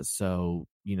 So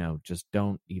just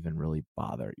don't even really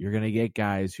bother. You're going to get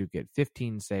guys who get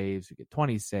 15 saves, who get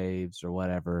 20 saves or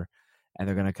whatever, and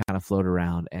they're going to kind of float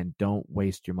around, and don't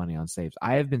waste your money on saves.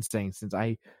 I have been saying since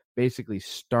I basically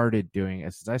started doing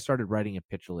it, since I started writing a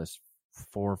pitcher list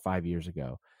 4 or 5 years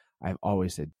ago, I've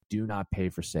always said, do not pay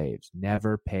for saves.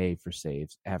 Never pay for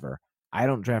saves ever. I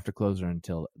don't draft a closer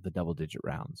until the double digit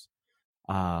rounds.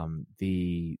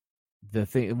 The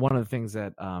thing, one of the things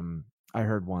that I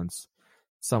heard once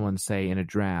someone say in a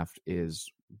draft is,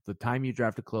 the time you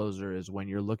draft a closer is when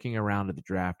you're looking around at the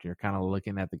draft, you're kind of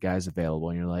looking at the guys available,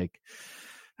 and you're like,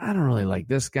 I don't really like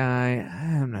this guy,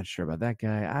 I'm not sure about that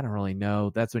guy, I don't really know.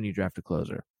 That's when you draft a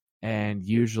closer. And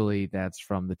usually that's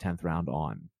from the 10th round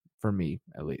on, for me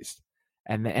at least.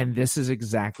 And this is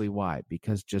exactly why,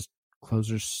 because just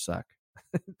closers suck.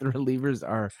 The relievers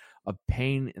are a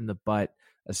pain in the butt,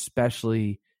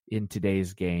 especially in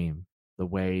today's game, the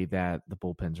way that the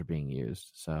bullpens are being used.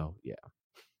 So, yeah.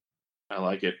 I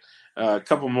like it. A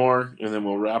couple more, and then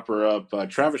we'll wrap her up.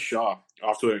 Travis Shaw,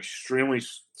 off to an extremely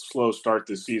slow start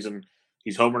this season.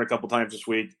 He's homered a couple times this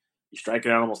week. He's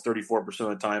striking out almost 34% of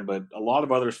the time, but a lot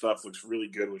of other stuff looks really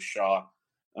good with Shaw.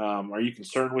 Are you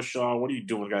concerned with Shaw? What are you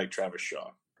doing with a guy like Travis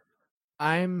Shaw?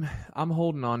 I'm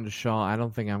holding on to Shaw. I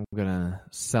don't think I'm gonna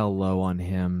sell low on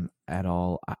him at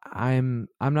all. I'm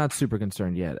not super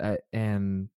concerned yet,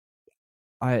 and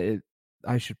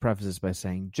I should preface this by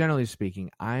saying, generally speaking,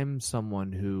 I'm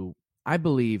someone who, I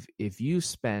believe if you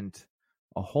spent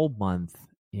a whole month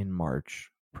in March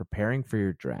preparing for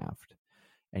your draft,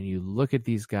 and you look at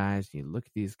these guys, and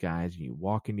you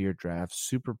walk into your draft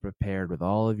super prepared with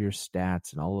all of your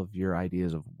stats and all of your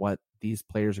ideas of what these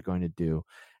players are going to do,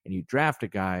 and you draft a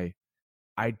guy,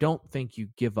 I don't think you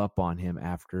give up on him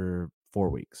after 4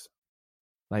 weeks.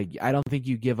 Like, I don't think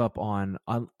you give up on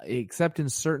except in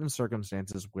certain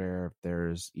circumstances where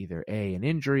there's either A, an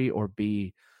injury, or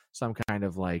B, some kind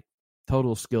of like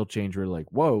total skill change. We're like,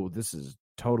 whoa, this is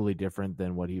totally different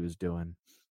than what he was doing.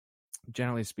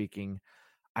 Generally speaking,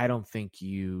 I don't think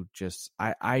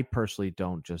I personally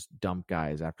don't just dump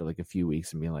guys after like a few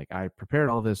weeks and be like, I prepared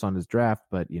all this on his draft,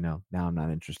 but now I'm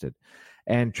not interested.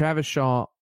 And Travis Shaw,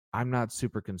 I'm not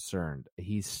super concerned.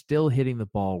 He's still hitting the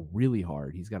ball really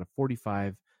hard. He's got a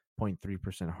 45.3%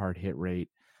 hard hit rate.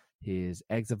 His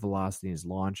exit velocity, his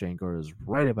launch angle is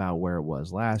right about where it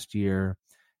was last year.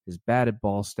 His batted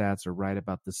ball stats are right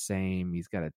about the same. He's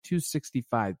got a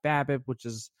 265 BABIP, which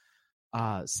is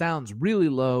sounds really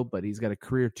low, but he's got a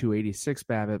career 286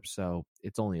 BABIP, so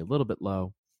it's only a little bit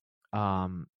low.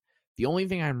 The only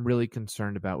thing I'm really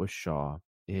concerned about with Shaw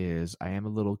is I am a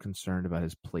little concerned about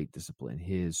his plate discipline.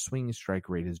 His swing strike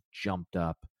rate has jumped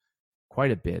up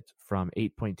quite a bit from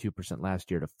 8.2%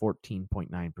 last year to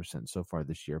 14.9% so far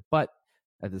this year. But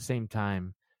at the same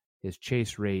time, his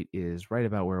chase rate is right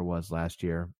about where it was last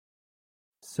year.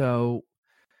 So,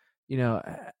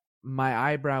 my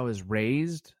eyebrow is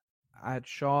raised at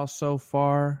Shaw so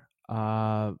far,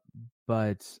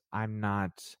 but I'm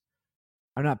not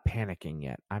panicking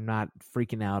yet. I'm not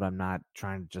freaking out. I'm not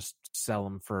trying to just sell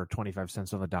him for 25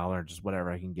 cents on the dollar, just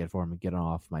whatever I can get for him and get him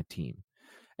off my team.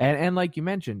 And like you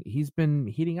mentioned, he's been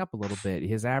heating up a little bit.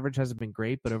 His average hasn't been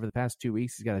great, but over the past 2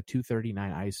 weeks, he's got a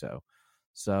 239 ISO.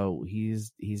 So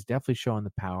he's definitely showing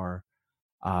the power.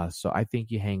 So I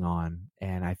think you hang on,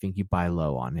 and I think you buy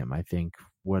low on him. I think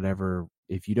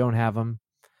if you don't have him,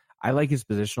 I like his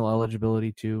positional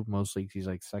eligibility too. Mostly he's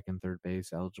like second, third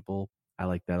base eligible. I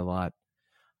like that a lot.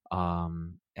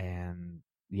 And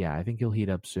yeah, I think he'll heat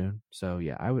up soon. So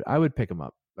yeah, I would pick him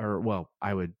up,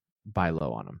 I would buy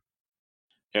low on him.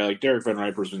 Yeah, like Derek Van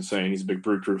Riper's been saying, he's a big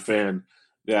Brew Crew fan,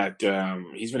 that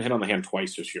he's been hit on the hand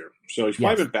twice this year. So he's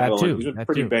probably been battling. He's been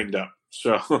pretty banged up.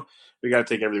 So we got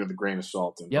to take everything with a grain of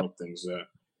salt and hope things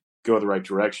go the right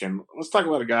direction. Let's talk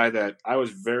about a guy that I was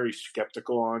very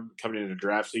skeptical on coming into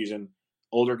draft season.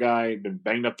 Older guy, been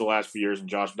banged up the last few years, in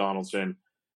Josh Donaldson.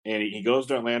 And he goes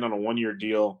to Atlanta on a 1-year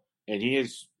deal, and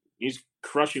he's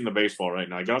crushing the baseball right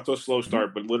now. He got off to a slow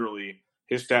start, but literally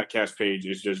his StatCast page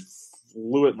is just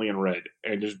fluently in red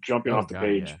and just jumping off the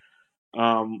page.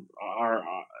 Yeah.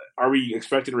 Are we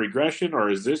expecting a regression,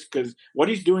 or is this because what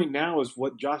he's doing now is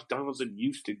what Josh Donaldson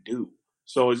used to do?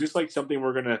 So is this like something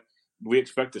we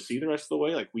expect to see the rest of the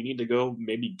way? Like we need to go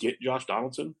maybe get Josh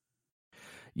Donaldson?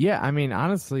 Yeah, I mean,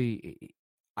 honestly,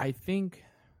 I think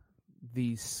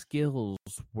the skills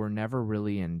were never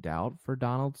really in doubt for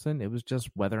Donaldson. It was just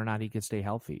whether or not he could stay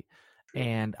healthy.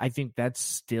 And I think that's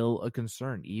still a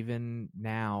concern. Even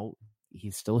now,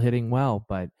 he's still hitting well,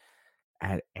 but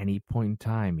at any point in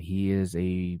time, he is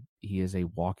a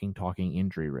walking, talking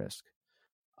injury risk.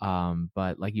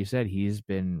 But like you said, he's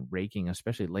been raking,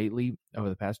 especially lately. Over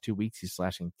the past 2 weeks, he's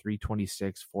slashing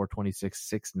 326, 426,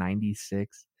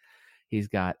 696. He's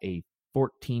got a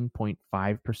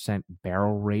 14.5%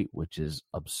 barrel rate, which is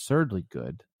absurdly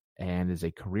good and is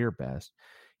a career best.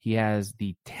 He has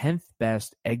the 10th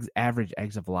best average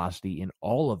exit velocity in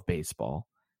all of baseball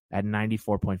at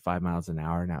 94.5 miles an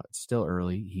hour. Now, it's still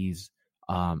early. He's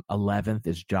 11th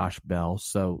is Josh Bell.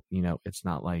 So, it's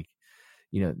not like,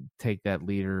 take that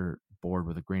leader board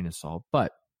with a grain of salt.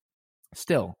 But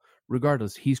still,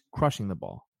 regardless, he's crushing the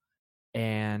ball.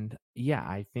 And, yeah,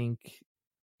 I think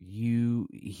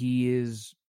he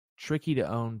is tricky to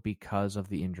own because of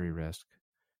the injury risk.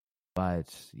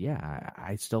 But yeah,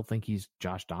 I still think he's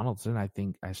Josh Donaldson.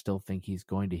 I still think he's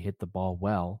going to hit the ball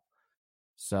well.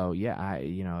 So yeah,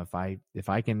 if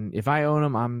I own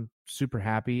him, I'm super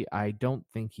happy. I don't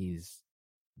think he's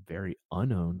very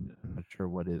unowned. I'm not sure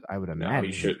what is. I would imagine.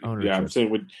 He should. Yeah, I'm saying,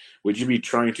 would you be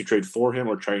trying to trade for him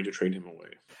or trying to trade him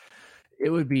away? It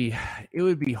would be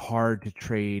hard to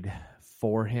trade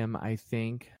for him, I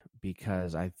think,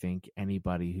 because I think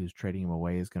anybody who's trading him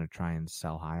away is going to try and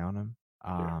sell high on him.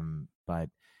 But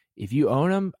if you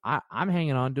own him, I'm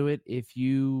hanging on to it. If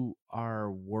you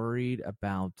are worried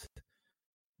about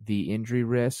the injury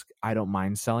risk, I don't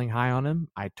mind selling high on him.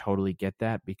 I totally get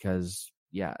that because,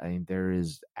 yeah, I mean, there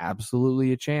is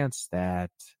absolutely a chance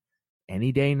that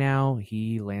any day now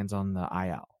he lands on the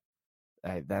IL.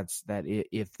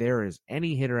 If there is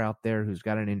any hitter out there who's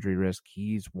got an injury risk,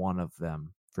 he's one of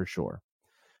them for sure.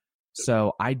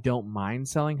 So I don't mind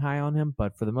selling high on him,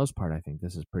 but for the most part, I think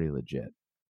this is pretty legit.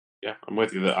 Yeah, I'm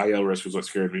with you. The IL risk was what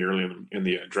scared me early in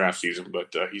the draft season,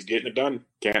 but he's getting it done.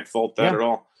 Can't fault that at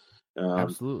all.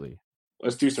 Absolutely.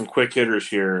 Let's do some quick hitters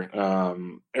here.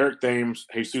 Eric Thames,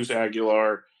 Jesus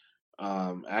Aguilar.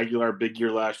 Aguilar, big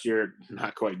year last year,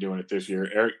 not quite doing it this year.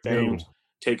 Eric Thames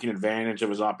taking advantage of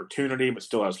his opportunity, but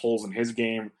still has holes in his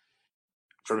game.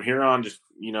 from here on, just,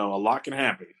 a lot can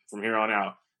happen from here on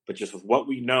out. But just with what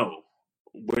we know,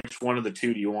 which one of the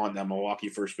two do you want in that Milwaukee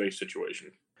first base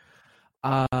situation?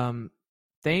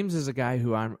 Thames is a guy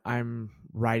who I'm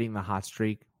riding the hot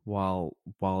streak while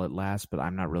it lasts, but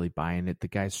I'm not really buying it. The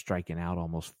guy's striking out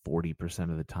almost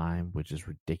 40% of the time, which is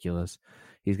ridiculous.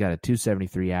 He's got a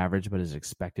 273 average, but his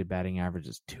expected batting average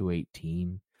is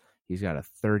 218. He's got a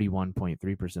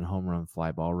 31.3% home run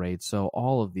fly ball rate. So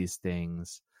all of these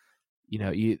things,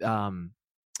 Nick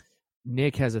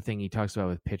has a thing he talks about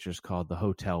with pitchers called the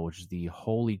hotel, which is the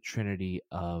holy trinity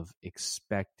of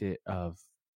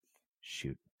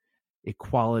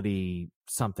equality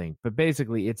something. But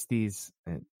basically it's these,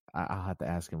 I'll have to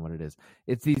ask him what it is.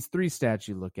 It's these three stats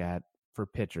you look at for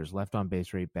pitchers: left on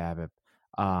base rate, BABIP,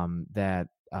 that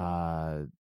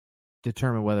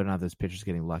determine whether or not this pitcher's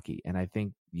getting lucky. And I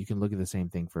think you can look at the same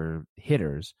thing for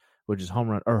hitters, which is home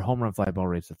run fly ball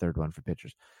rate's the third one for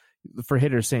pitchers. For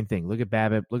hitters, same thing. Look at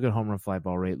BABIP, look at home run fly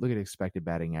ball rate, look at expected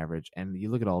batting average, and you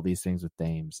look at all these things with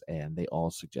Thames, and they all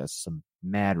suggest some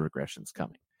mad regressions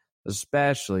coming,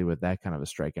 especially with that kind of a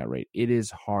strikeout rate. It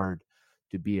is hard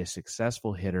to be a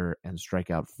successful hitter and strike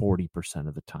out 40%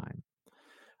 of the time.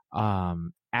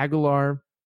 Aguilar,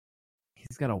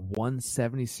 he's got a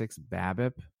 176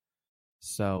 BABIP,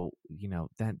 so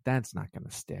that's not going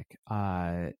to stick.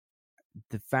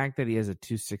 The fact that he has a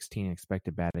 216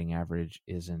 expected batting average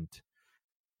isn't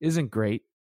great.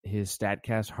 His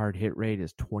StatCast hard hit rate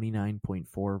is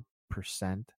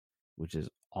 29.4%, which is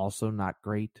also not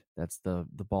great. That's the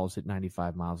balls hit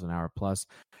 95 miles an hour plus.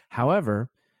 However,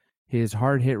 his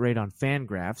hard hit rate on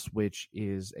Fangraphs, which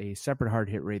is a separate hard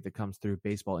hit rate that comes through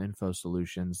Baseball Info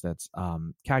Solutions that's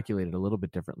calculated a little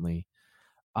bit differently,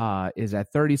 is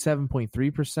at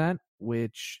 37.3%,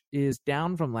 which is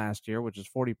down from last year, which is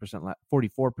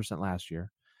 44% last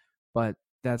year. But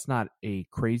that's not a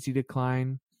crazy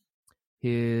decline.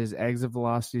 His exit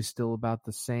velocity is still about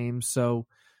the same. So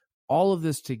all of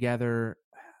this together,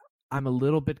 I'm a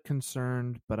little bit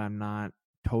concerned, but I'm not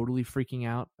totally freaking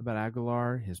out about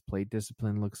Aguilar. His plate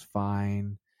discipline looks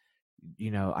fine.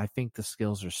 I think the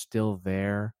skills are still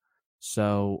there.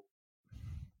 So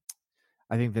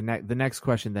I think the next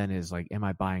question then is like, am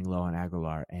I buying low on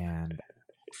Aguilar? And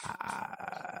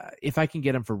if I can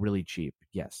get him for really cheap,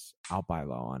 yes, I'll buy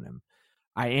low on him.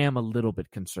 I am a little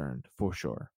bit concerned for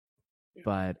sure,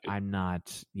 but I'm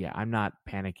not. Yeah, I'm not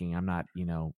panicking. I'm not,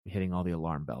 hitting all the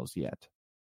alarm bells yet.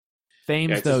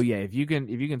 Thames, if you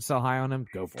can sell high on him,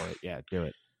 go for it. Yeah, do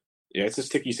it. Yeah, it's a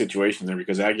sticky situation there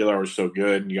because Aguilar was so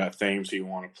good, and you got Thames who you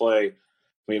want to play. I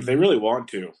mean, if they really want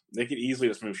to, they could easily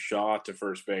just move Shaw to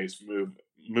first base, move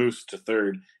Moose to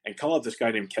third, and call up this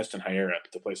guy named Keston Hiera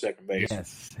to play second base.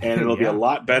 Yes. And it'll be a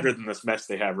lot better than this mess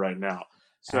they have right now.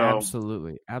 So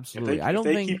absolutely. If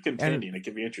they keep contending, it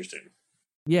could be interesting.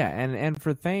 Yeah, and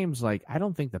for Thames, like, I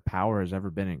don't think the power has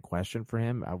ever been in question for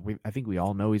him. I think we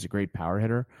all know he's a great power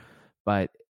hitter,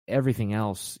 but everything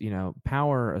else,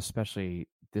 power, especially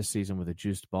this season with a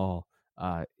juiced ball,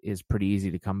 is pretty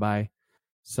easy to come by.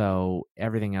 So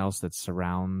everything else that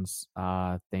surrounds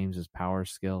Thames's power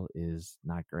skill is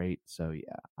not great. So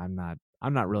yeah, I'm not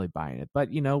really buying it. But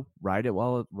ride him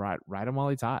while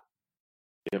he's hot.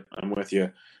 Yep, I'm with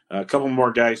you. A couple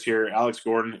more guys here. Alex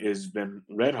Gordon has been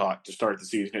red hot to start the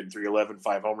season, hitting 311,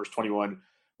 5 homers, 21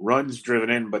 runs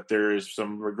driven in, but there is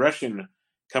some regression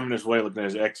coming his way looking at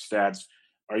his X stats.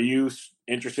 Are you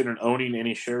interested in owning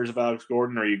any shares of Alex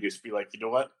Gordon, or you just be like, you know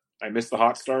what? I missed the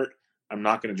hot start. I'm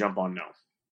not going to jump on now.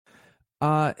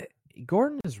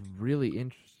 Gordon is really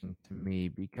interesting to me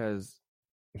because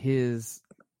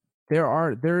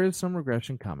there is some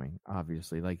regression coming,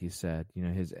 obviously, like you said.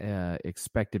 His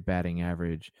expected batting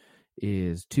average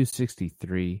is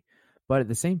 263, but at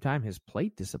the same time his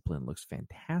plate discipline looks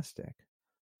fantastic.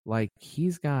 Like,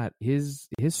 he's got his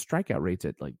strikeout rate's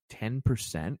at like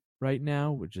 10% right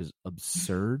now, which is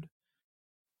absurd.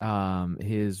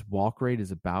 His walk rate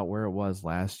is about where it was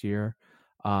last year.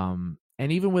 And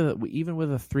even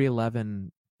with a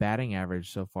 311 batting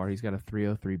average so far, he's got a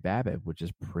 303 BABIP, which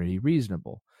is pretty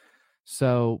reasonable.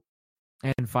 So,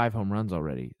 and 5 home runs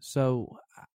already. So,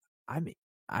 I'm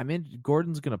in.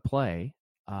 Gordon's gonna play,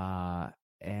 and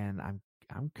I'm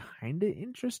kind of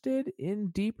interested in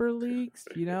deeper leagues.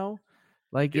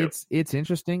 Like, yep. It's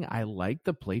interesting. I like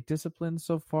the plate discipline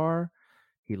so far.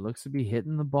 He looks to be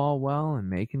hitting the ball well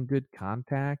and making good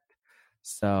contact.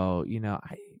 So,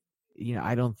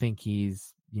 I don't think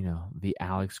he's, the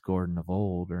Alex Gordon of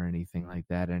old or anything like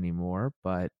that anymore,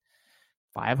 but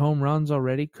 5 home runs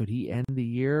already. Could he end the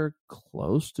year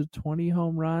close to 20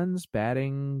 home runs,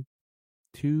 batting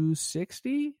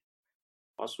 260?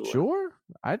 Possibly. Sure,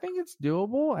 I think it's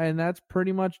doable, and that's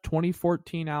pretty much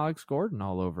 2014 Alex Gordon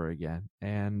all over again.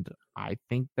 And I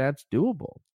think that's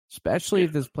doable, especially Yeah.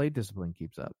 if this plate discipline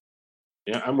keeps up.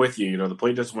 Yeah, I'm with you. You know, the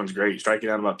plate discipline's great. Striking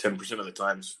out about 10% of the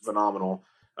time is phenomenal.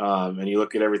 And you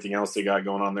look at everything else they got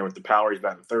going on there with the power. He's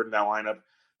batting third in that lineup.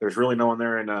 There's really no one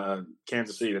there in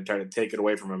Kansas City to try to take it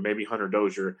away from him. Maybe Hunter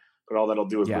Dozier, but all that'll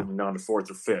do is Yeah. move him down to fourth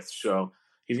or fifth. So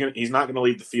he's not going to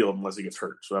leave the field unless he gets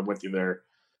hurt. So I'm with you there.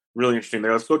 Really interesting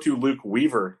there. Let's go to Luke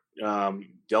Weaver.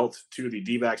 Dealt to the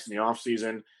D-backs in the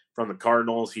offseason from the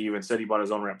Cardinals. He even said he bought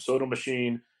his own Rapsodo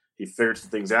machine. He figured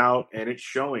some things out, and it's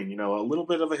showing. You know, a little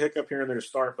bit of a hiccup here and there to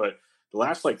start, but the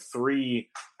last like 3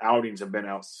 outings have been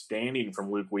outstanding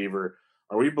from Luke Weaver.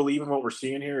 Are we believing what we're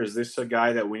seeing here? Is this a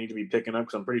guy that we need to be picking up?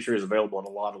 Because I'm pretty sure he's available in a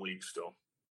lot of leagues still.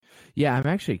 Yeah, I'm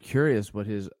actually curious what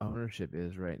his ownership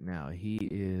is right now. He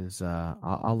is,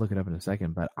 I'll look it up in a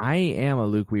second, but I am a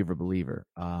Luke Weaver believer.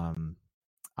 I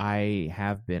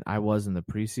was in the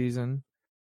preseason,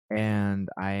 and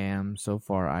I am so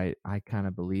far. I kind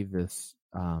of believe this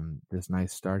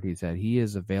nice start he's had. He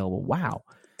is available. Wow,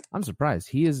 I'm surprised.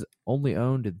 He is only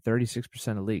owned in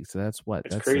 36% of leagues. So that's what?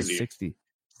 It's That's crazy. a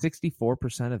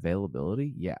 64%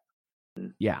 availability. Yeah,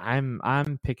 yeah.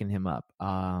 I'm picking him up.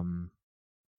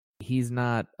 He's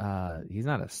not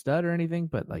a stud or anything,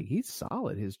 but like he's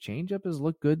solid. His changeup has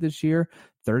looked good this year.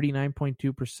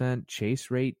 39.2%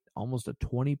 chase rate, almost a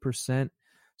 20%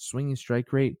 swinging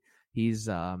strike rate. He's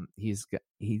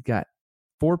got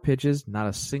 4 pitches. Not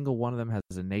a single one of them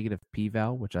has a negative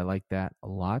p-val, which I like that a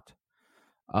lot.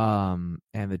 And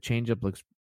the changeup looks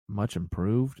much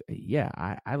improved. Yeah,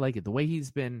 I like it. The way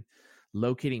he's been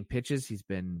locating pitches, he's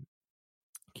been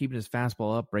keeping his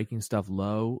fastball up, breaking stuff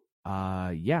low.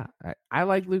 Yeah, I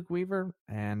like Luke Weaver,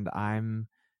 and I'm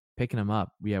picking him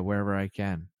up. Yeah, wherever I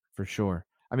can, for sure.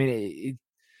 I mean,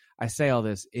 I say all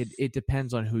this. It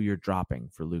depends on who you're dropping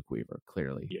for Luke Weaver.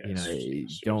 Clearly, Yes,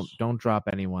 don't drop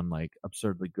anyone like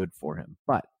absurdly good for him.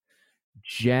 But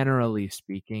generally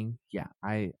speaking, yeah,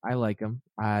 I like him.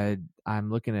 I'm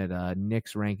looking at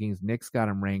Nick's rankings. Nick's got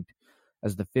him ranked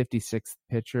as the 56th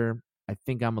pitcher. I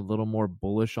think I'm a little more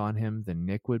bullish on him than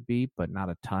Nick would be, but not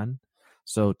a ton.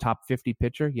 So top 50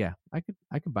 pitcher, yeah, I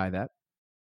could buy that.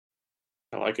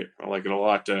 I like it. I like it a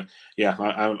lot. Yeah,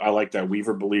 I like that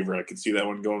Weaver believer. I could see that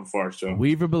one going far. So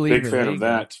Weaver believer, big fan of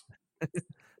that.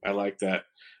 I like that.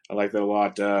 I like that a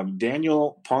lot.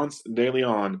 Daniel Ponce de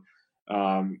Leon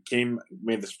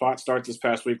made the spot start this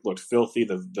past week. Looked filthy.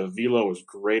 The velo was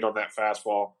great on that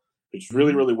fastball. It's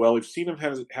really, really well. We've seen him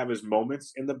have his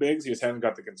moments in the bigs. He just hasn't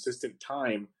got the consistent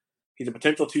time. He's a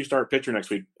potential 2-start pitcher next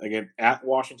week. Again, at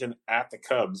Washington, at the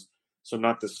Cubs. So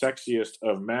not the sexiest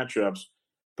of matchups.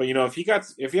 But you know, if he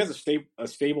has a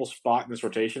stable spot in this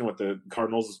rotation, with the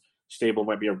Cardinals stable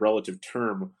might be a relative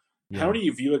term. Yeah. How do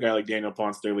you view a guy like Daniel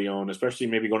Ponce de Leon, especially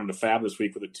maybe going into Fab this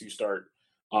week with a 2-start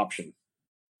option?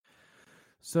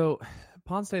 So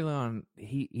Ponce de Leon,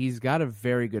 he's got a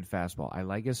very good fastball. I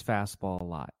like his fastball a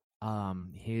lot.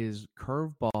 His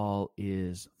curveball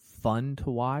is fun to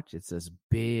watch. It's this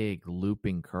big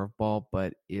looping curveball,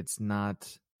 but it's not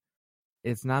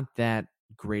that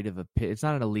great of a pitch. It's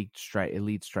not an elite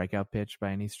strikeout pitch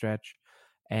by any stretch.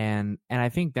 And I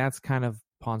think that's kind of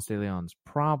Ponce de Leon's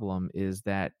problem, is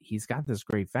that he's got this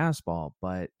great fastball,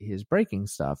 but his breaking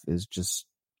stuff is just,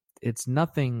 it's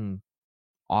nothing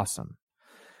awesome.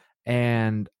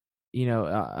 And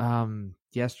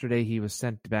yesterday he was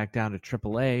sent back down to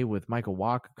AAA with Michael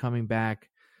Walker coming back.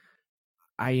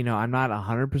 I'm not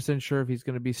 100% sure if he's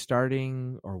going to be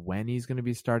starting or when he's going to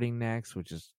be starting next,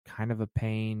 which is kind of a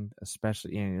pain,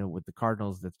 especially with the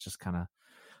Cardinals. That's just kind of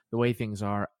the way things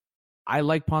are. I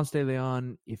like Ponce de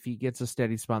Leon. If he gets a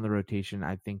steady spot in the rotation,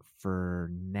 I think for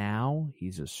now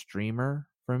he's a streamer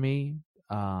for me,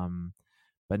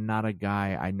 but not a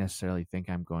guy I necessarily think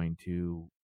I'm going to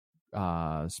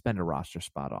spend a roster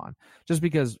spot on, just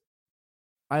because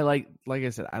like I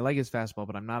said, I like his fastball,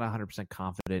 but I'm not 100%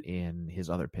 confident in his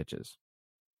other pitches.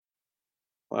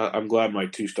 I'm glad my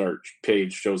 2-start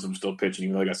page shows him still pitching,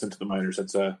 even though I got sent to the minors.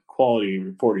 That's quality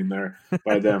reporting there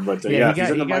by them. But if he's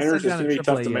in the minors, it's going to be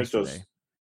tough to make those.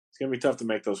 It's going to be tough to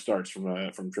make those starts from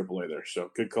AAA there. So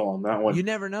good call on that one. You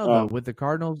never know though. With the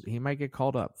Cardinals, he might get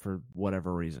called up for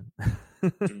whatever reason.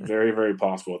 Very, very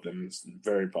possible. Then it's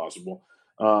very possible.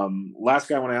 Last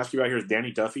guy I want to ask you about here is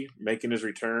Danny Duffy, making his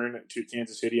return to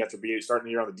Kansas City after starting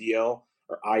the year on the DL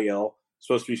or IL.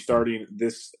 Supposed to be starting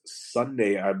this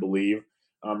Sunday, I believe.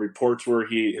 Reports were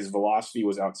his velocity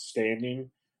was outstanding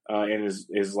in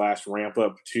his last ramp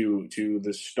up to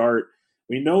the start.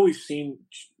 We know we've seen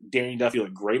Danny Duffy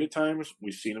look great at times.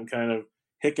 We've seen him kind of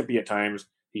hiccupy at times.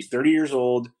 He's 30 years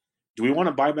old. Do we want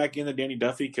to buy back into Danny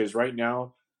Duffy? Because right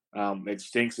now, it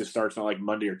stinks. It starts not like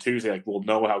Monday or Tuesday. Like we'll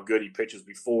know how good he pitches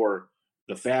before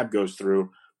the fab goes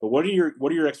through. But what are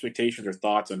your expectations or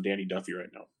thoughts on Danny Duffy right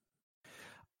now?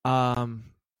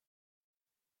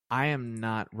 I am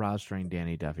not rostering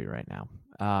Danny Duffy right now.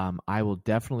 I will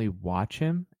definitely watch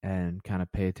him and kind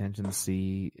of pay attention to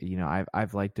see. You know,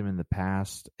 I've liked him in the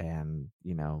past, and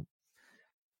you know,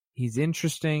 he's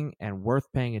interesting and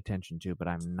worth paying attention to. But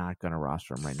I'm not going to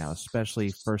roster him right now,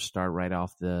 especially first start right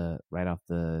off the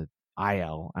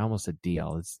IL. I almost said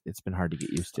DL. It's been hard to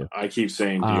get used to. I keep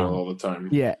saying DL all the time.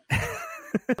 Yeah,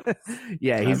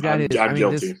 yeah. He's got his. I'm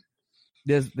guilty.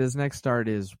 This next start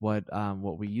is what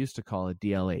we used to call a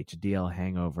DLH, a DL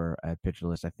hangover at Pitcher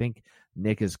List. I think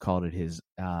Nick has called it his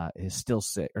still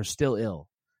sick or still ill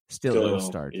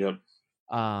start. Yep.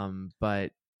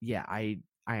 But yeah, I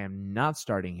am not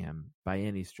starting him by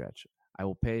any stretch. I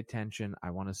will pay attention.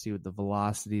 I want to see what the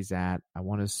velocity's at. I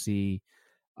want to see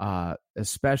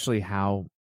especially how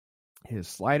his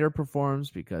slider performs,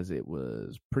 because it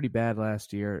was pretty bad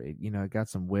last year. It got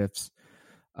some whiffs.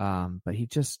 But he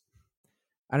just,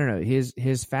 I don't know. His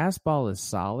fastball is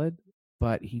solid,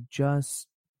 but he just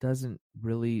doesn't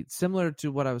really, similar to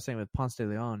what I was saying with Ponce de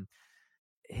Leon,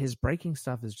 his breaking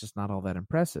stuff is just not all that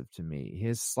impressive to me.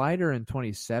 His slider in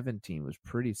 2017 was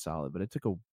pretty solid, but it took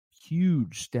a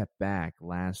huge step back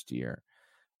last year.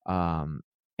 And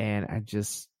I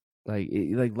just like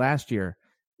last year,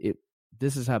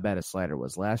 this is how bad his slider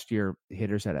was. Last year,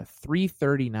 hitters had a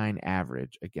 339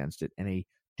 average against it and a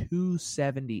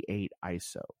 278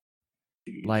 ISO.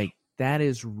 Like, that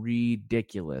is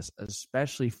ridiculous,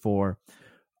 especially for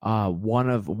one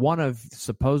of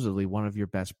supposedly one of your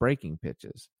best breaking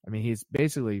pitches. I mean, he's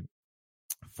basically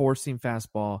four-seam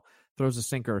fastball, throws a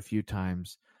sinker a few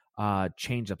times,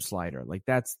 change-up slider. Like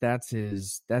that's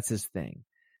his thing.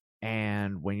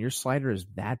 And when your slider is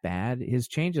that bad, his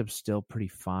changeup's still pretty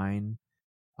fine.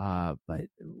 But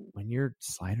when your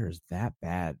slider is that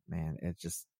bad, man, it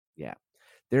just, yeah.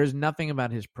 There's nothing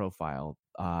about his profile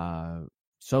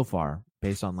so far,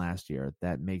 based on last year,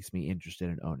 that makes me interested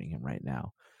in owning him right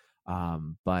now.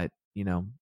 But,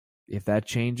 if that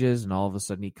changes and all of a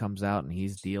sudden he comes out and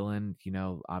he's dealing,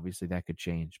 obviously that could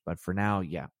change. But for now,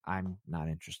 yeah, I'm not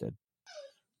interested.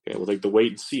 Okay, we'll take the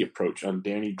wait and see approach on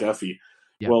Danny Duffy.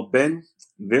 Yep. Well, Ben,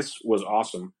 this was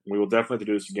awesome. We will definitely have to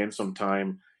do this again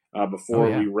sometime. Before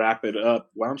we wrap it up,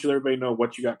 why don't you let everybody know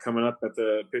what you got coming up at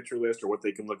the Pitcher List, or what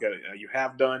they can look at you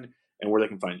have done, and where they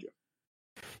can find you?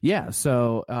 Yeah,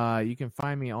 so you can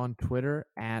find me on Twitter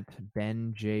at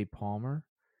Ben J. Palmer.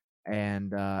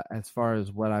 And as far as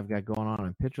what I've got going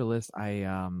on Pitcher List,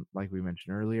 I like we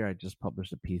mentioned earlier, I just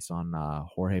published a piece on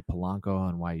Jorge Polanco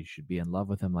and why you should be in love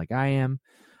with him like I am.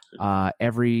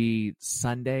 Every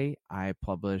Sunday, I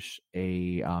publish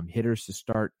a hitters to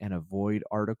start and avoid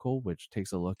article, which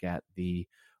takes a look at the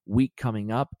week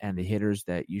coming up and the hitters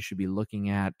that you should be looking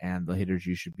at and the hitters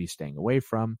you should be staying away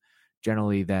from.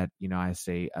 Generally, that I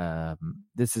say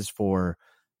this is for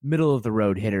middle of the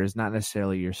road hitters, not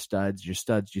necessarily your studs. Your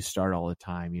studs you start all the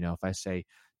time. If I say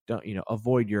don't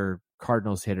avoid your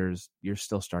Cardinals hitters, you're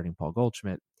still starting Paul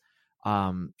Goldschmidt.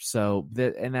 So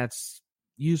that's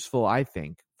useful, I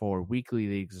think, for weekly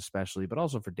leagues especially, but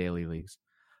also for daily leagues.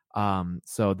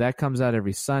 So that comes out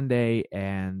every Sunday,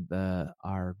 and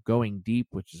our Going Deep,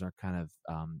 which is our kind of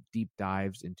deep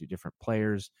dives into different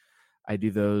players, I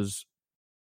do those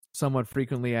somewhat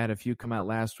frequently. I had a few come out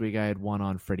last week. I had one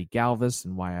on Freddie Galvis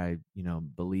and why I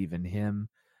believe in him.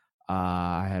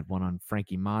 I had one on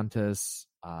Frankie Montas,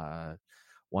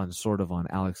 one sort of on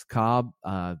Alex Cobb,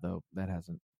 though that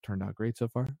hasn't turned out great so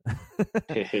far.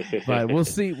 But we'll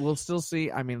see. We'll still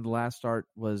see. I mean, the last start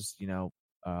was,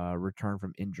 return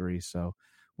from injury. So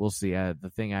we'll see.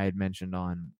 The thing I had mentioned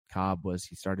on Cobb was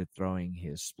he started throwing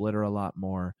his splitter a lot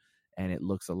more, and it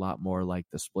looks a lot more like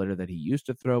the splitter that he used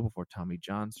to throw before Tommy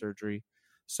John surgery.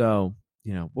 So,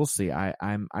 we'll see.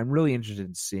 I'm really interested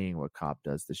in seeing what Cobb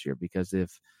does this year, because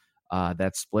if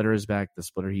that splitter is back, the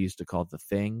splitter he used to call the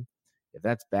Thing, if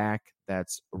that's back,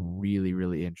 that's really,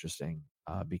 really interesting.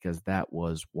 Because that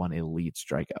was one elite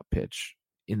strikeout pitch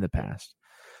in the past.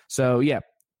 So, yeah,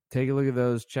 take a look at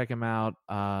those, check them out.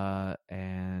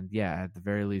 And, yeah, at the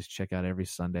very least, check out every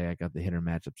Sunday. I got the hitter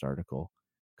matchups article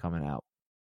coming out.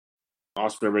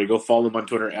 Awesome, everybody. Go follow him on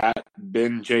Twitter at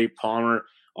Ben J. Palmer.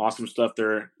 Awesome stuff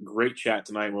there. Great chat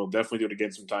tonight. We'll definitely do it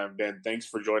again sometime. Ben, thanks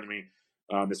for joining me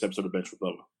on this episode of Bench with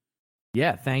Bubba.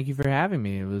 Yeah, thank you for having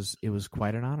me. It was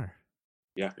quite an honor.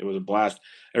 Yeah, it was a blast.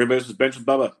 Everybody, this is Bench with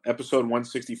Bubba, episode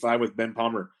 165 with Ben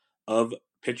Palmer of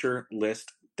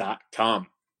PitcherList.com.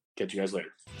 Catch you guys later.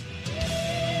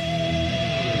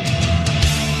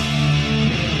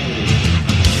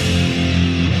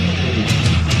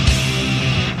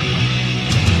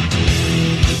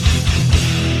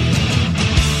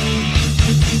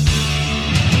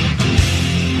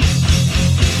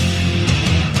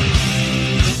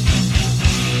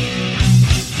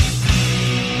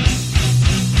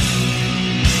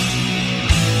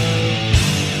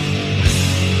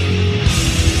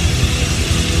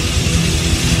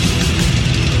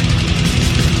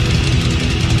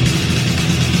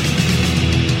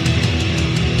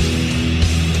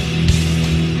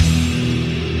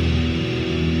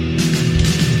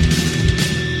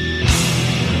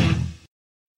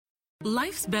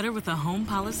 better with a home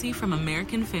policy from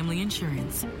American Family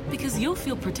Insurance because you'll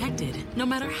feel protected no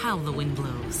matter how the wind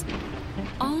blows.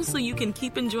 All so you can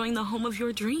keep enjoying the home of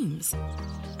your dreams.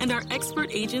 And our expert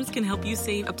agents can help you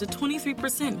save up to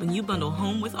 23% when you bundle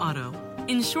home with auto.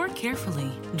 Insure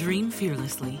carefully, dream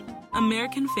fearlessly.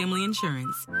 American Family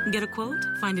Insurance. Get a quote?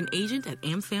 Find an agent at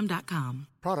amfam.com.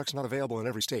 Products not available in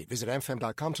every state. Visit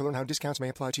amfam.com to learn how discounts may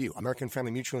apply to you. American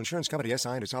Family Mutual Insurance Company, SI,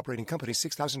 and its operating company,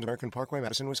 6000 American Parkway,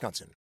 Madison, Wisconsin.